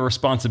role, your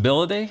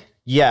responsibility?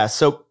 Yeah,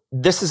 so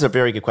this is a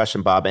very good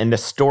question, Bob. And the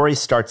story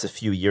starts a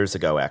few years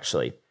ago,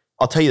 actually.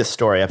 I'll tell you the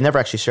story. I've never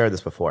actually shared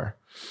this before.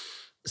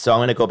 So I'm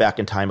going to go back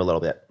in time a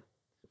little bit.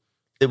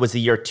 It was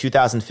the year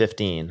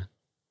 2015.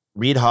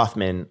 Reid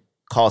Hoffman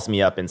calls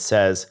me up and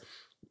says,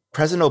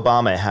 President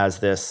Obama has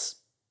this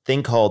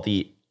thing called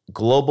the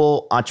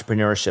Global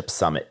Entrepreneurship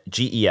Summit,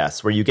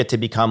 GES, where you get to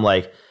become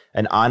like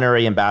an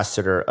honorary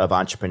ambassador of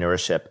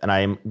entrepreneurship. And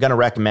I'm going to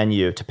recommend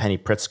you to Penny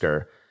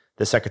Pritzker,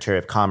 the Secretary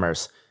of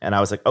Commerce. And I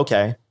was like,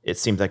 okay, it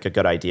seems like a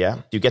good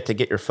idea. You get to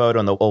get your photo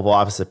in the Oval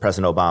Office of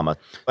President Obama.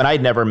 And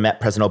I'd never met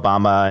President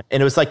Obama.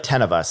 And it was like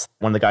 10 of us.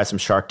 One of the guys from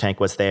Shark Tank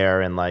was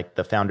there, and like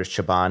the founders,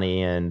 Chobani,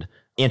 and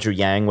Andrew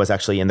Yang was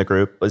actually in the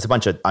group. It was a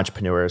bunch of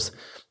entrepreneurs.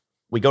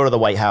 We go to the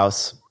White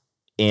House,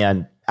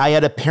 and I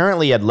had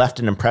apparently left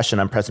an impression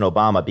on President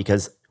Obama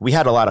because we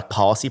had a lot of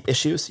policy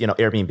issues,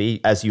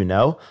 Airbnb, as you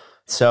know.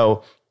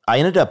 So I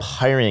ended up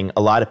hiring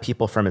a lot of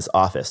people from his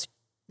office.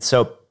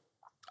 So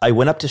I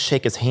went up to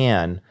shake his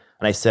hand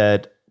and I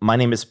said, my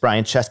name is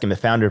Brian Chesky, I'm the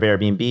founder of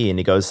Airbnb. And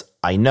he goes,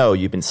 I know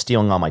you've been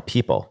stealing all my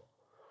people.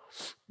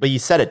 But he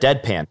said it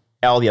deadpan.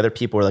 All the other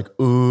people were like,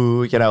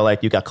 ooh,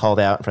 like you got called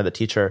out in front of the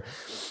teacher.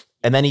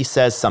 And then he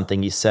says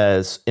something. He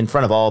says, in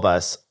front of all of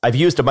us, I've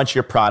used a bunch of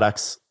your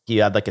products. He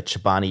had like a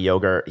Chobani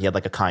yogurt. He had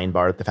like a Kind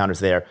bar. The founder's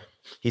there.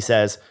 He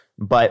says,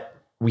 but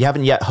we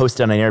haven't yet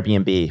hosted on an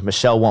Airbnb.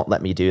 Michelle won't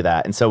let me do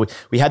that. And so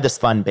we had this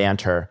fun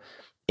banter.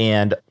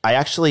 And I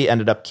actually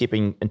ended up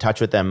keeping in touch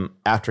with him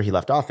after he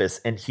left office.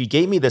 And he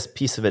gave me this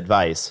piece of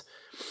advice.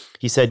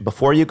 He said,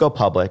 before you go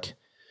public,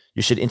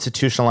 you should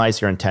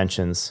institutionalize your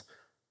intentions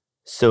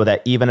so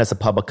that even as a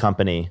public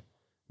company,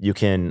 you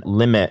can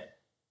limit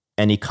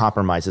any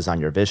compromises on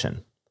your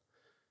vision.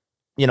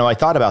 I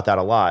thought about that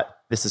a lot.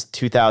 This is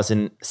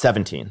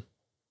 2017,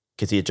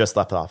 because he had just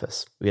left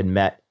office. We had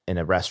met in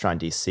a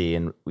restaurant in DC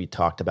and we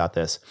talked about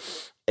this.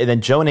 And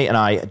then Joe, Nate, and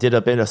I did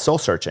a bit of soul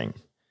searching.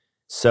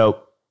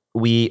 So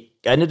we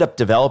ended up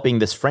developing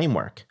this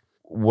framework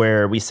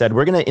where we said,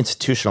 we're going to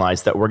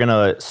institutionalize that we're going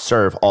to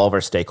serve all of our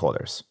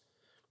stakeholders,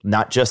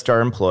 not just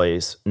our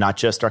employees, not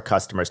just our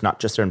customers, not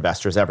just our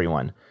investors,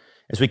 everyone.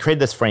 As we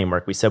created this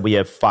framework, we said we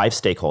have 5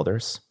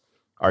 stakeholders: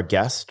 our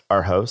guest,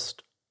 our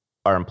host,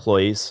 our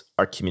employees,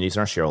 our communities,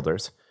 and our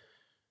shareholders.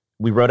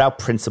 We wrote out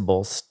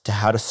principles to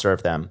how to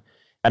serve them.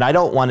 And I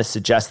don't want to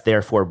suggest,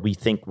 therefore, we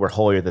think we're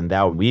holier than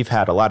thou. We've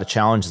had a lot of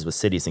challenges with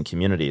cities and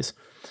communities.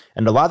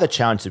 And a lot of the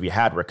challenges we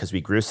had were because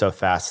we grew so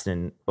fast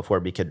and before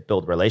we could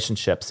build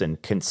relationships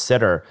and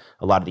consider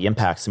a lot of the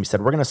impacts. And we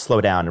said, we're going to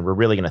slow down and we're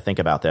really going to think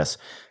about this.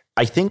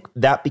 I think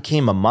that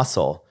became a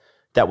muscle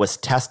that was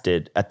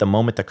tested at the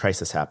moment the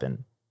crisis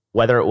happened,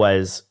 whether it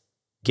was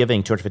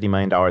giving $250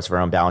 million of our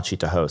own balance sheet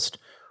to host,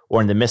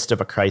 or in the midst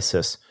of a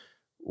crisis,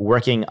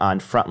 working on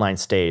frontline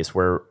stays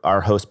where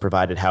our host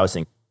provided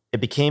housing.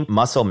 It became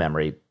muscle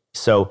memory.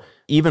 So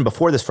even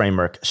before this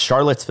framework,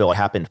 Charlottesville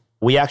happened.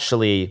 We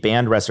actually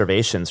banned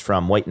reservations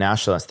from white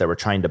nationalists that were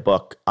trying to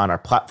book on our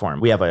platform.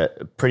 We have a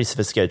pretty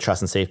sophisticated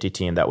trust and safety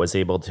team that was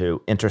able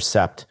to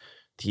intercept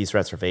these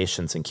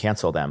reservations and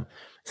cancel them.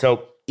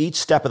 So each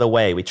step of the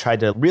way, we tried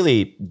to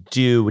really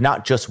do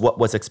not just what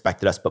was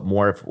expected of us, but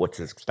more of what's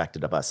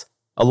expected of us.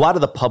 A lot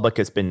of the public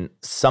has been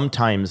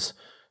sometimes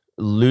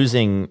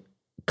losing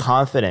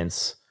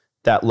confidence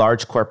that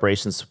large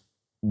corporations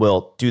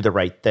will do the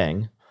right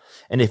thing.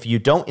 And if you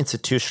don't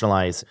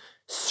institutionalize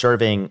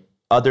serving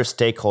other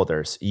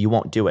stakeholders, you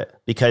won't do it,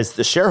 because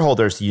the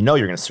shareholders, you're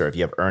going to serve.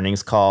 You have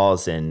earnings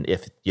calls, and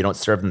if you don't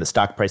serve them, the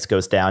stock price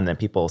goes down, and then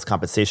people's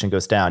compensation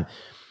goes down.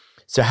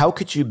 So how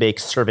could you make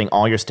serving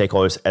all your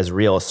stakeholders as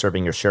real as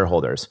serving your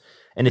shareholders?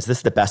 And is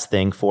this the best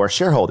thing for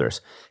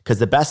shareholders? Because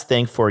the best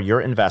thing for your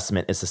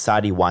investment is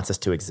society wants us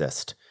to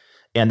exist,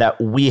 and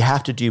that we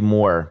have to do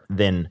more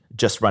than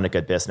just run a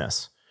good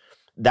business.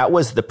 That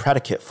was the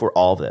predicate for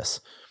all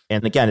this.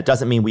 And again, it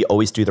doesn't mean we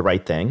always do the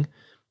right thing.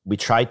 We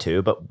try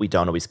to, but we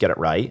don't always get it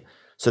right.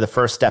 So the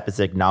first step is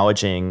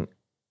acknowledging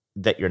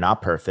that you're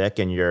not perfect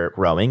and you're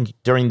growing.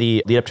 During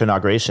the lead up to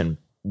inauguration,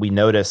 we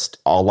noticed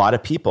a lot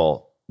of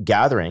people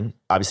gathering,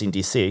 obviously in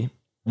DC.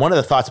 One of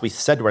the thoughts we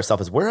said to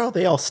ourselves is, where are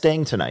they all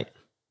staying tonight?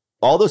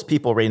 All those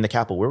people raiding the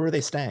Capitol, where were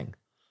they staying?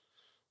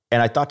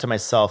 And I thought to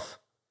myself,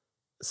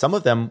 some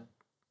of them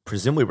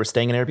presumably were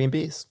staying in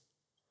Airbnbs.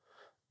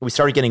 We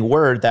started getting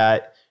word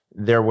that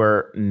there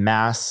were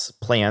mass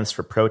plans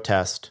for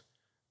protest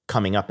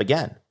coming up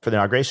again for the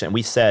inauguration.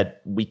 We said,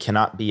 we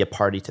cannot be a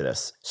party to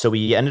this. So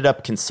we ended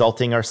up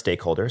consulting our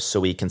stakeholders. So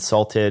we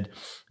consulted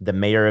the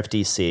mayor of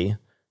DC,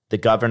 the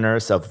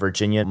governors of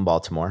Virginia and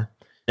Baltimore.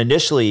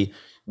 Initially,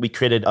 we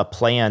created a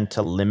plan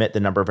to limit the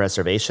number of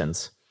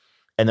reservations.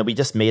 And then we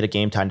just made a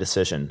game time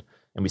decision.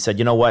 And we said,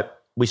 you know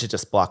what? We should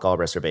just block all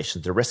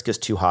reservations. The risk is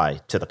too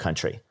high to the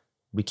country.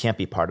 We can't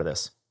be part of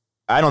this.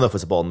 I don't know if it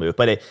was a bold move,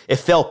 but it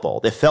felt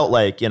bold. It felt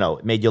like,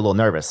 it made you a little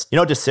nervous.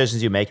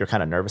 Decisions you make, you're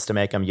kind of nervous to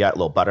make them. You got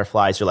little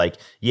butterflies. You're like,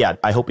 yeah,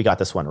 I hope we got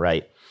this one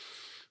right.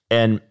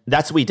 And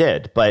that's what we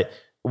did. But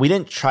we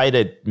didn't try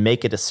to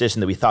make a decision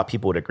that we thought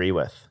people would agree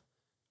with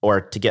or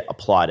to get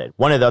applauded.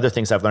 One of the other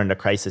things I've learned in a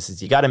crisis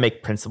is you got to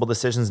make principled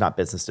decisions, not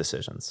business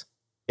decisions.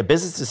 A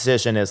business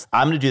decision is,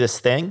 I'm going to do this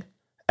thing,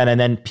 and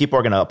then people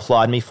are going to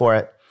applaud me for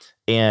it,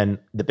 and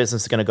the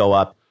business is going to go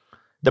up.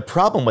 The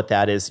problem with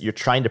that is you're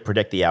trying to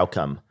predict the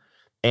outcome.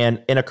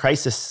 And in a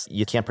crisis,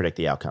 you can't predict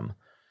the outcome.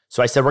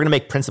 So I said, we're going to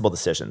make principled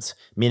decisions,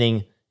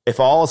 meaning if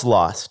all is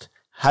lost,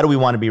 how do we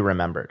want to be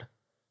remembered?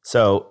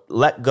 So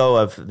let go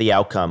of the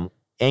outcome,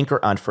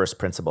 anchor on first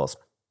principles.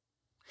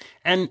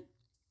 And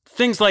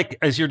things like,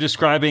 as you're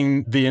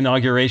describing the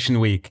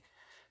inauguration week,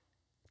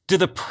 do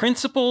the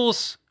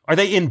principles, are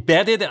they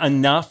embedded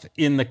enough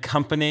in the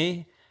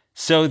company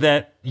so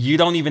that you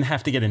don't even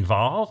have to get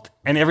involved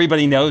and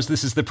everybody knows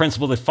this is the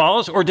principle that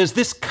follows? Or does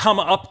this come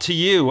up to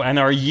you and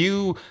are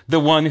you the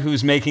one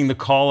who's making the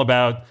call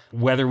about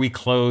whether we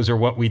close or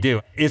what we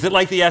do? Is it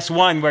like the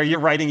S1 where you're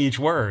writing each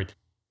word?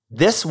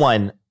 This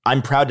one,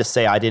 I'm proud to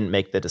say I didn't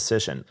make the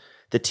decision.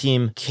 The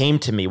team came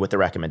to me with the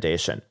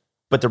recommendation.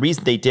 But the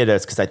reason they did it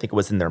is because I think it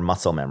was in their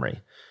muscle memory,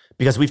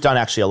 because we've done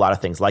actually a lot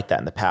of things like that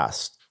in the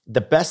past.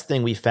 The best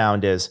thing we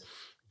found is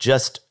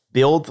just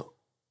build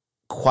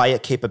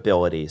quiet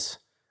capabilities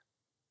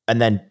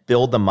and then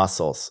build the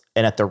muscles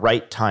and at the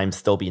right time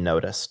still be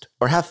noticed,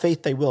 or have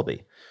faith they will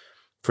be.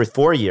 For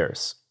 4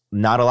 years,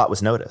 not a lot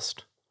was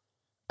noticed.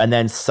 And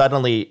then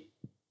suddenly,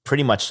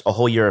 pretty much a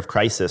whole year of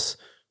crisis,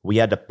 we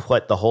had to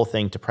put the whole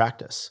thing to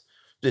practice.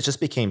 It just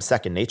became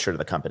second nature to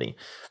the company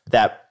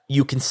that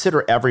you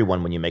consider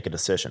everyone when you make a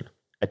decision.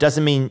 It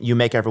doesn't mean you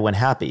make everyone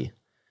happy,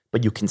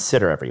 but you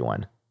consider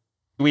everyone.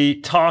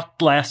 We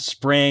talked last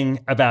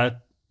spring about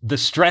the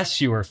stress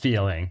you were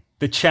feeling,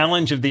 the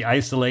challenge of the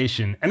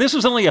isolation. And this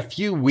was only a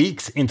few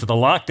weeks into the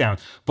lockdown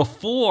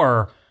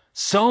before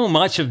so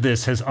much of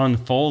this has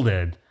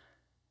unfolded.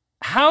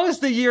 How has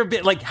the year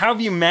been? Like, how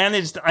have you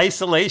managed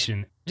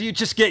isolation? Do you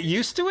just get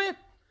used to it?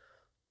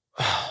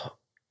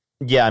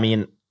 Yeah, I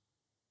mean,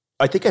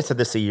 I think I said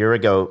this a year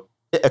ago.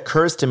 It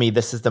occurs to me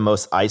this is the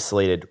most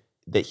isolated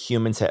that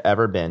humans have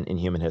ever been in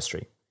human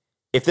history.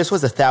 If this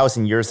was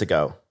 1,000 years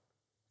ago,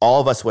 all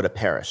of us would have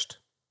perished.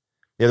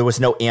 There was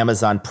no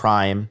Amazon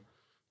Prime,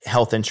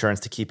 health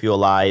insurance to keep you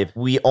alive.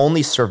 We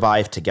only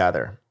survived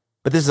together.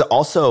 But this is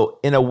also,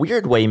 in a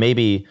weird way,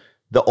 maybe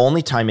the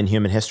only time in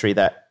human history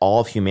that all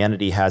of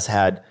humanity has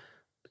had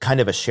kind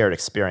of a shared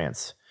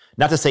experience.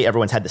 Not to say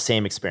everyone's had the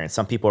same experience.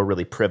 Some people are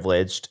really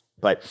privileged,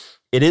 but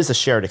it is a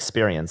shared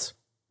experience.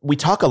 We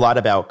talk a lot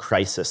about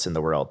crisis in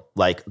the world,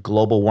 like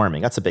global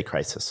warming. That's a big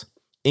crisis.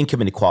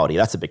 Income inequality,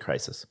 that's a big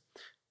crisis.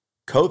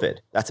 COVID,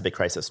 that's a big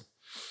crisis.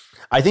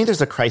 I think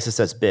there's a crisis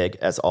as big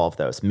as all of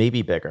those,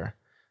 maybe bigger.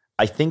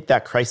 I think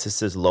that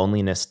crisis is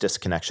loneliness,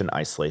 disconnection,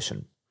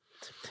 isolation.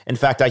 In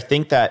fact, I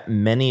think that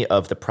many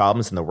of the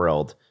problems in the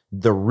world,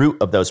 the root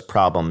of those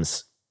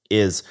problems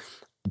is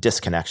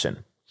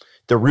disconnection.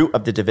 The root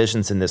of the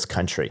divisions in this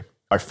country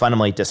are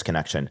fundamentally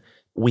disconnection.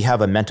 We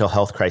have a mental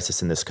health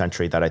crisis in this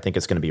country that I think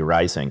is going to be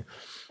rising.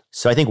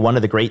 So I think one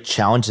of the great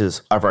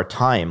challenges of our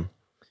time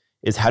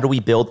is how do we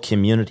build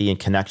community and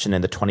connection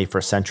in the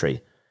 21st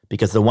century?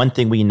 Because the one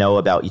thing we know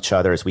about each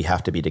other is we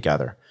have to be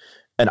together.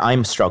 And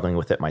I'm struggling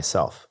with it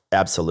myself,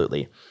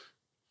 absolutely.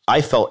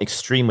 I felt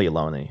extremely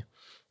lonely.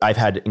 I've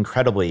had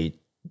incredibly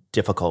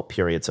difficult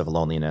periods of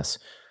loneliness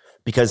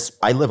because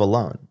I live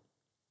alone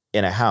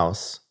in a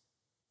house,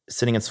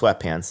 sitting in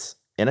sweatpants,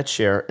 in a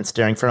chair, and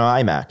staring from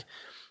an iMac.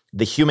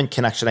 The human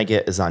connection I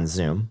get is on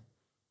Zoom,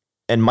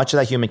 and much of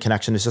that human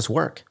connection is just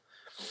work.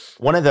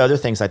 One of the other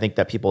things I think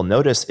that people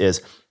notice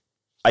is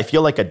I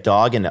feel like a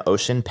dog in the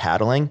ocean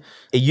paddling.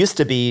 It used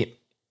to be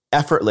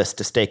effortless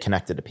to stay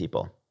connected to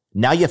people.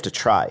 Now you have to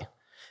try.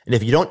 And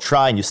if you don't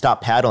try and you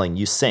stop paddling,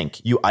 you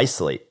sink, you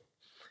isolate.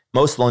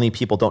 Most lonely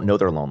people don't know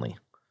they're lonely.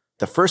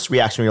 The first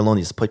reaction when you're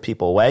lonely is to put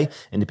people away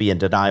and to be in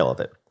denial of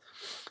it.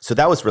 So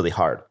that was really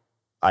hard.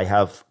 I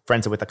have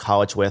friends I went to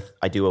college with.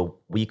 I do a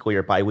weekly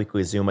or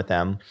bi-weekly Zoom with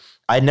them.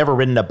 I had never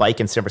ridden a bike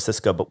in San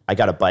Francisco, but I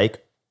got a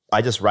bike.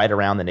 I just ride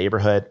around the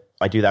neighborhood.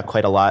 I do that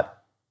quite a lot.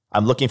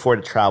 I'm looking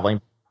forward to traveling.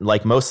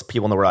 Like most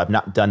people in the world, I've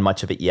not done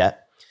much of it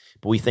yet,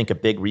 but we think a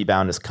big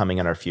rebound is coming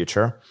in our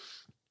future.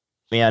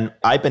 And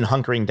I've been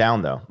hunkering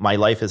down, though. My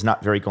life is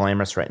not very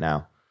glamorous right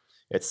now.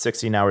 It's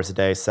 16 hours a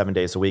day, 7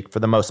 days a week for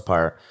the most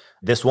part.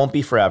 This won't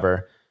be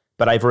forever,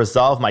 but I've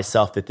resolved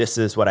myself that this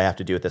is what I have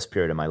to do at this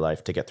period of my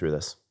life to get through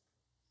this.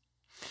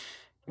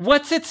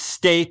 What's at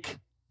stake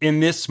in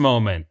this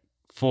moment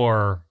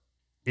for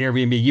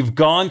Airbnb? You've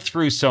gone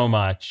through so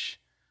much.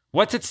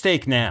 What's at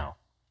stake now?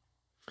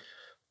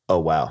 Oh,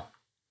 wow.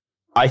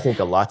 I think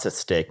a lot's at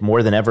stake,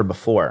 more than ever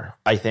before.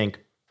 I think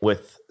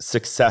with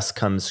success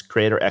comes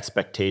greater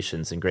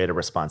expectations and greater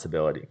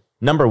responsibility.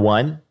 Number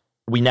one,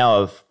 we now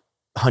have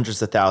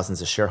hundreds of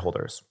thousands of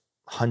shareholders,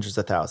 hundreds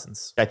of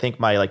thousands. I think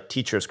my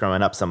teachers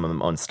growing up, some of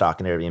them own stock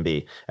in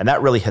Airbnb, and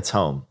that really hits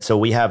home. So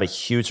we have a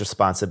huge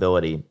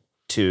responsibility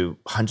to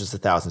hundreds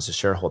of thousands of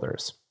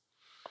shareholders.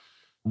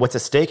 What's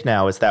at stake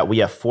now is that we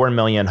have 4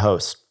 million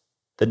hosts.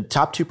 The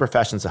top two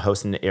professions of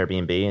hosting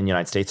Airbnb in the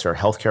United States are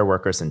healthcare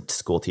workers and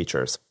school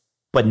teachers.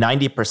 But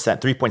 90%,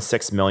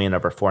 3.6 million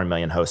of our 4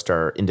 million hosts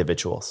are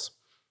individuals.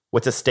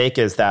 What's at stake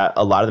is that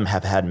a lot of them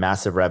have had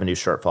massive revenue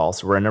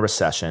shortfalls. We're in a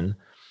recession,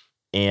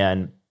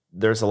 and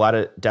there's a lot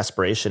of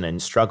desperation and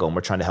struggle, and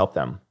we're trying to help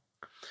them.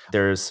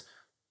 There's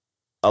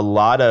a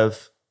lot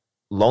of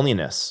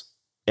loneliness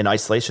and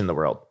isolation in the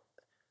world,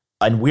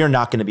 and we're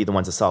not going to be the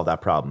ones to solve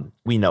that problem.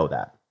 We know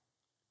that.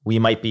 We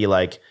might be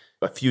like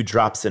a few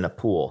drops in a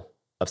pool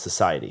of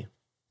society,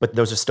 but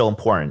those are still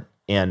important.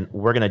 And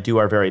we're going to do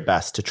our very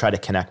best to try to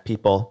connect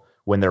people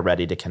when they're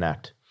ready to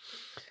connect.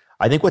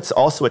 I think what's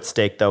also at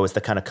stake, though, is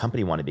the kind of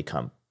company we want to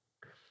become.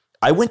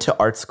 I went to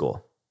art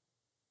school.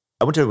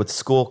 I went to a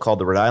school called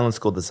the Rhode Island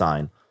School of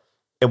Design.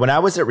 And when I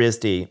was at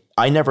RISD,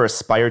 I never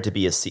aspired to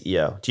be a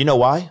CEO. Do you know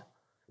why?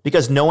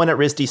 Because no one at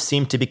RISD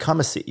seemed to become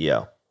a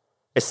CEO.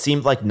 It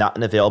seemed like not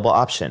an available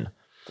option.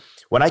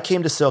 When I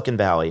came to Silicon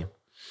Valley,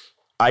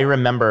 I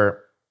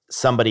remember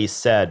somebody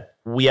said,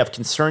 "We have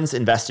concerns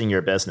investing in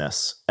your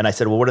business." And I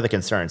said, "Well, what are the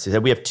concerns?" He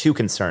said, "We have two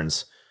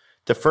concerns.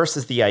 The first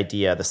is the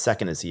idea. The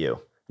second is you."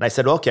 And I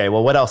said, "Okay,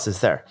 well, what else is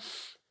there?"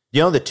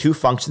 You know the two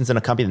functions in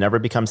a company that never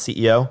becomes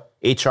CEO?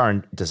 HR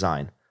and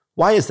design.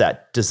 Why is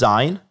that?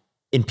 Design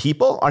and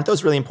people, aren't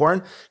those really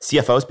important?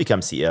 CFOs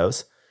become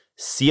CEOs.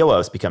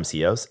 COOs become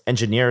CEOs,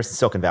 engineers in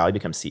Silicon Valley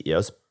become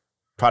CEOs,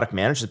 product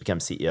managers become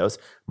CEOs,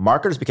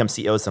 marketers become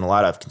CEOs in a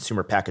lot of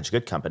consumer packaged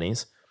good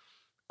companies,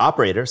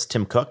 operators,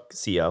 Tim Cook,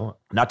 CEO,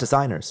 not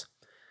designers.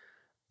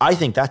 I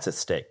think that's at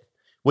stake.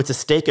 What's at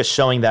stake is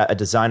showing that a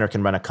designer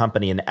can run a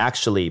company and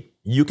actually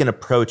you can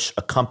approach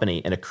a company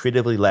in a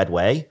creatively led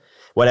way.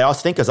 What I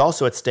also think is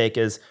also at stake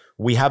is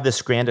we have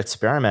this grand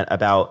experiment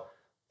about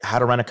how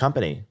to run a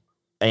company,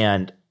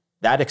 and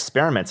that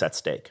experiment's at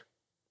stake.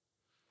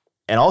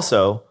 And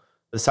also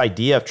this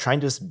idea of trying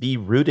to just be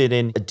rooted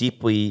in a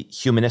deeply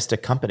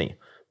humanistic company.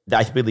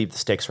 I believe the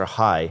stakes are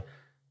high.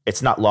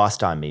 It's not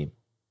lost on me.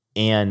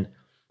 And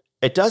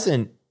it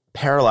doesn't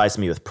paralyze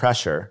me with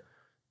pressure.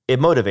 It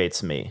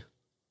motivates me.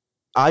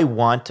 I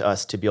want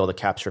us to be able to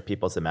capture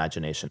people's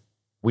imagination.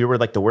 We were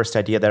like the worst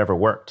idea that ever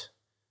worked.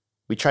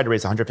 We tried to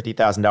raise $150,000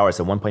 at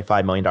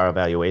 $1.5 million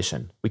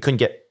valuation. We couldn't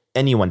get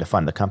anyone to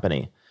fund the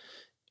company.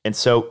 And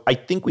so I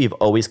think we've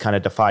always kind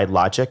of defied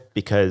logic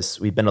because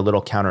we've been a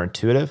little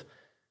counterintuitive.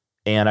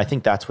 And I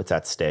think that's what's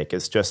at stake,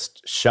 is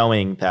just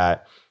showing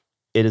that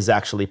it is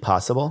actually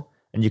possible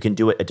and you can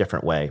do it a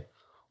different way.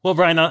 Well,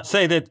 Brian, I'll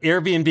say that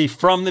Airbnb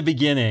from the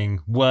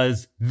beginning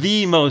was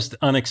the most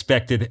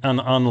unexpected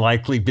and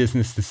unlikely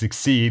business to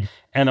succeed.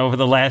 And over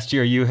the last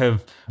year, you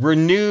have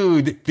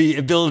renewed the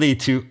ability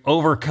to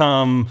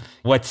overcome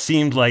what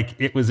seemed like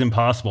it was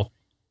impossible.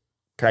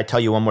 Can I tell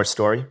you one more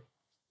story?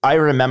 I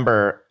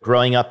remember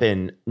growing up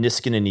in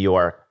Niskana, New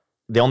York.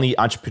 The only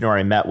entrepreneur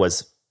I met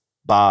was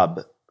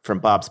Bob from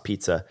Bob's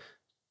Pizza.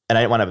 And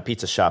I didn't want to have a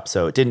pizza shop,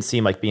 so it didn't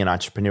seem like being an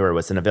entrepreneur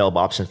was an available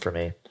option for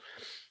me.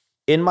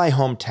 In my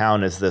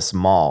hometown is this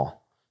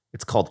mall.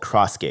 It's called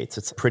Crossgates.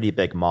 It's a pretty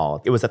big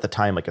mall. It was at the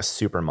time like a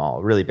super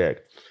mall, really big.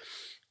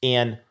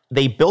 And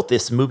they built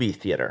this movie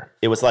theater.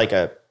 It was like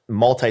a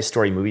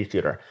multi-story movie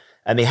theater.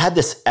 And they had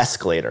this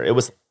escalator. It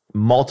was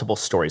multiple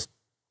stories.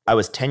 I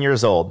was 10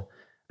 years old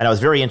and I was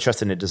very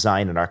interested in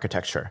design and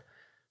architecture.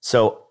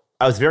 So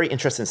I was very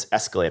interested in this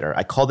escalator.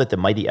 I called it the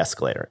Mighty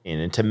Escalator.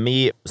 And to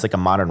me, it was like a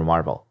modern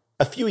marvel.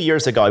 A few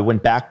years ago, I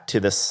went back to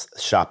this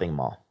shopping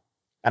mall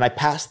and I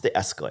passed the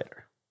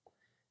escalator.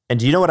 And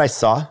do you know what I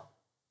saw?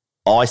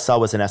 All I saw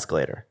was an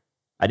escalator.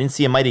 I didn't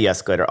see a mighty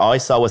escalator. All I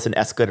saw was an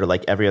escalator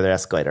like every other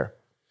escalator.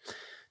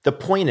 The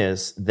point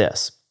is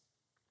this,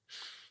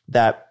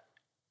 that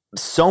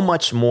so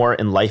much more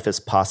in life is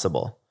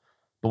possible,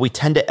 but we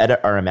tend to edit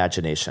our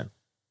imagination.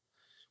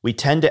 We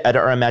tend to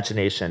edit our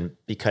imagination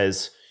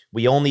because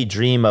we only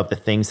dream of the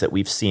things that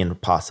we've seen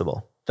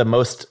possible. The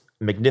most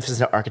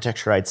magnificent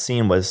architecture I'd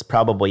seen was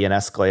probably an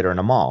escalator in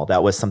a mall.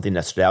 That was something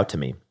that stood out to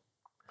me.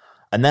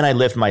 And then I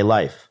lived my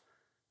life.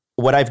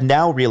 What I've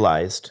now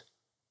realized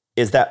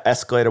is that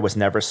escalator was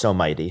never so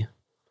mighty,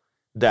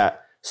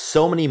 that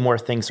so many more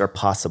things are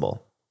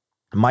possible.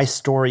 My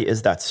story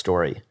is that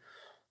story.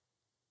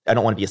 I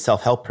don't want to be a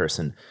self-help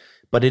person,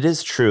 but it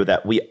is true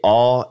that we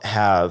all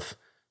have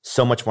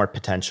so much more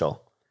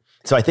potential.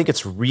 So I think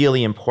it's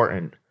really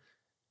important,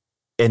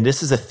 and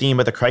this is a theme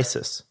of the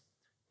crisis,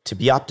 to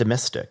be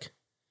optimistic,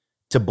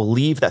 to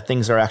believe that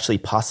things are actually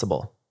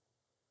possible,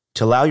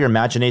 to allow your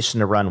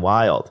imagination to run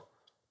wild,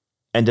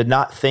 and to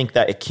not think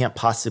that it can't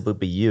possibly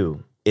be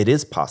you. It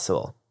is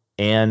possible.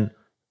 And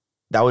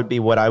that would be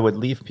what I would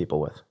leave people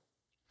with.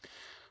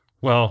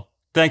 Well,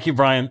 thank you,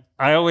 Brian.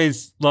 I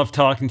always love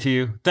talking to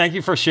you. Thank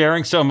you for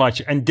sharing so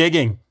much and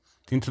digging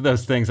into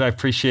those things. I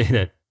appreciate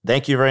it.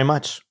 Thank you very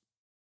much.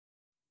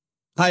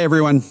 Hi,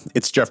 everyone.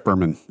 It's Jeff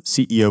Berman,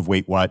 CEO of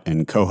Wait What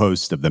and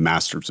co-host of the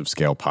Masters of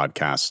Scale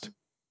podcast.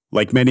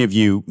 Like many of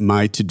you,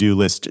 my to-do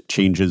list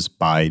changes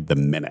by the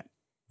minute.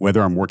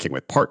 Whether I'm working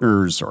with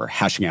partners or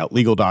hashing out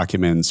legal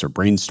documents or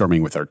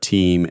brainstorming with our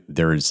team,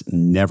 there is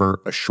never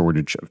a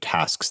shortage of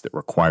tasks that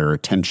require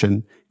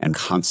attention and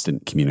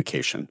constant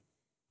communication.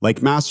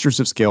 Like Masters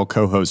of Scale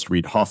co-host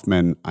Reid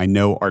Hoffman, I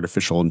know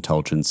artificial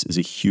intelligence is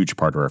a huge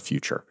part of our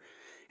future,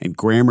 and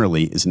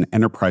Grammarly is an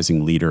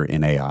enterprising leader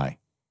in AI.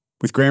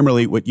 With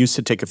Grammarly, what used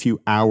to take a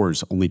few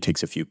hours only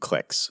takes a few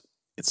clicks.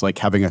 It's like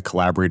having a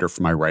collaborator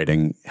for my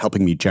writing,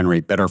 helping me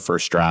generate better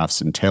first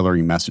drafts and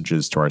tailoring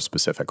messages to our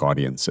specific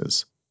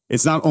audiences.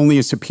 It's not only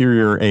a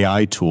superior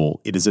AI tool,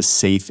 it is a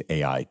safe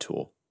AI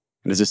tool.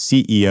 And as a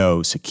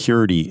CEO,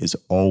 security is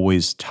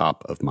always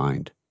top of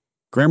mind.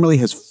 Grammarly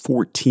has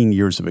 14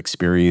 years of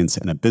experience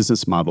and a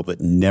business model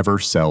that never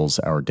sells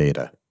our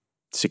data.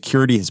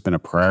 Security has been a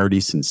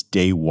priority since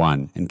day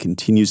one and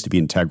continues to be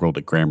integral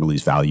to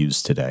Grammarly's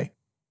values today.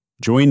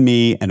 Join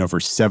me and over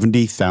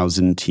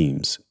 70,000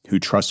 teams who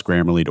trust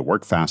Grammarly to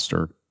work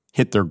faster,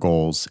 hit their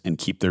goals, and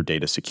keep their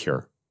data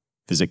secure.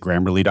 Visit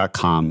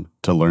Grammarly.com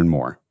to learn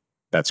more.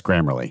 That's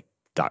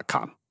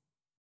Grammarly.com.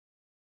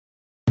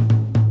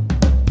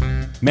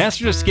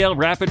 Masters of Scale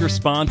Rapid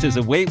Response is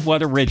a Wait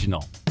What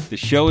original. The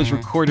show is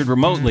recorded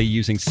remotely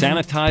using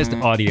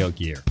sanitized audio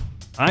gear.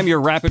 I'm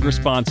your Rapid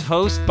Response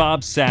host,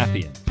 Bob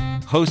Safian.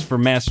 Host for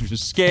Masters of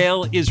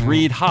Scale is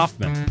Reid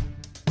Hoffman.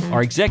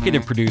 Our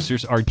executive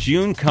producers are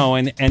June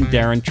Cohen and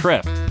Darren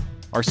Triff.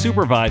 Our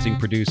supervising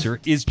producer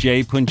is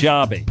Jay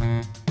Punjabi.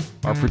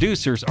 Our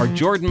producers are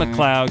Jordan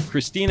McLeod,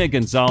 Christina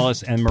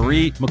Gonzalez, and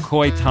Marie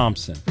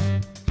McCoy-Thompson.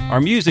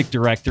 Our music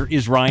director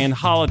is Ryan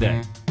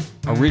Holiday.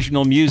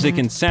 Original music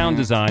and sound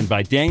design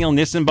by Daniel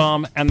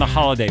Nissenbaum and the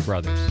Holiday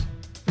Brothers.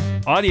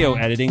 Audio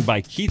editing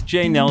by Keith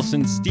J.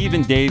 Nelson,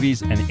 Stephen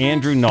Davies, and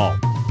Andrew Nault.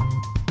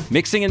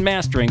 Mixing and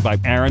mastering by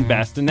Aaron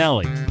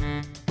Bastinelli.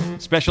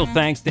 Special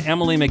thanks to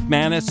Emily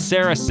McManus,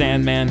 Sarah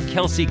Sandman,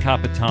 Kelsey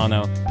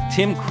Capitano,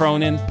 Tim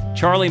Cronin,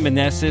 Charlie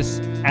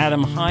Meneses,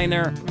 Adam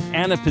Heiner,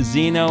 Anna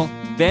Pizzino,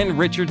 Ben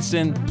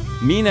Richardson,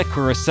 Mina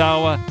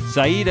Kurosawa,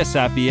 Saida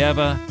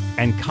Sapieva,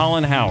 and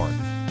Colin Howard.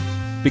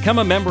 Become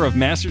a member of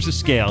Masters of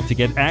Scale to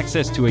get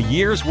access to a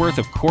year's worth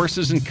of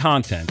courses and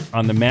content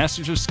on the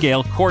Masters of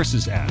Scale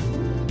Courses app.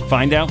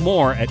 Find out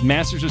more at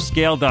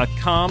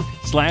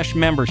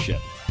mastersofscale.com/membership.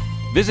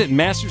 Visit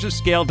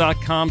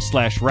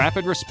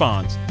mastersofscale.com/rapid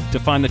response to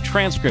find the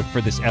transcript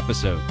for this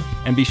episode,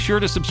 and be sure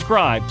to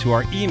subscribe to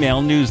our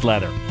email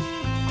newsletter.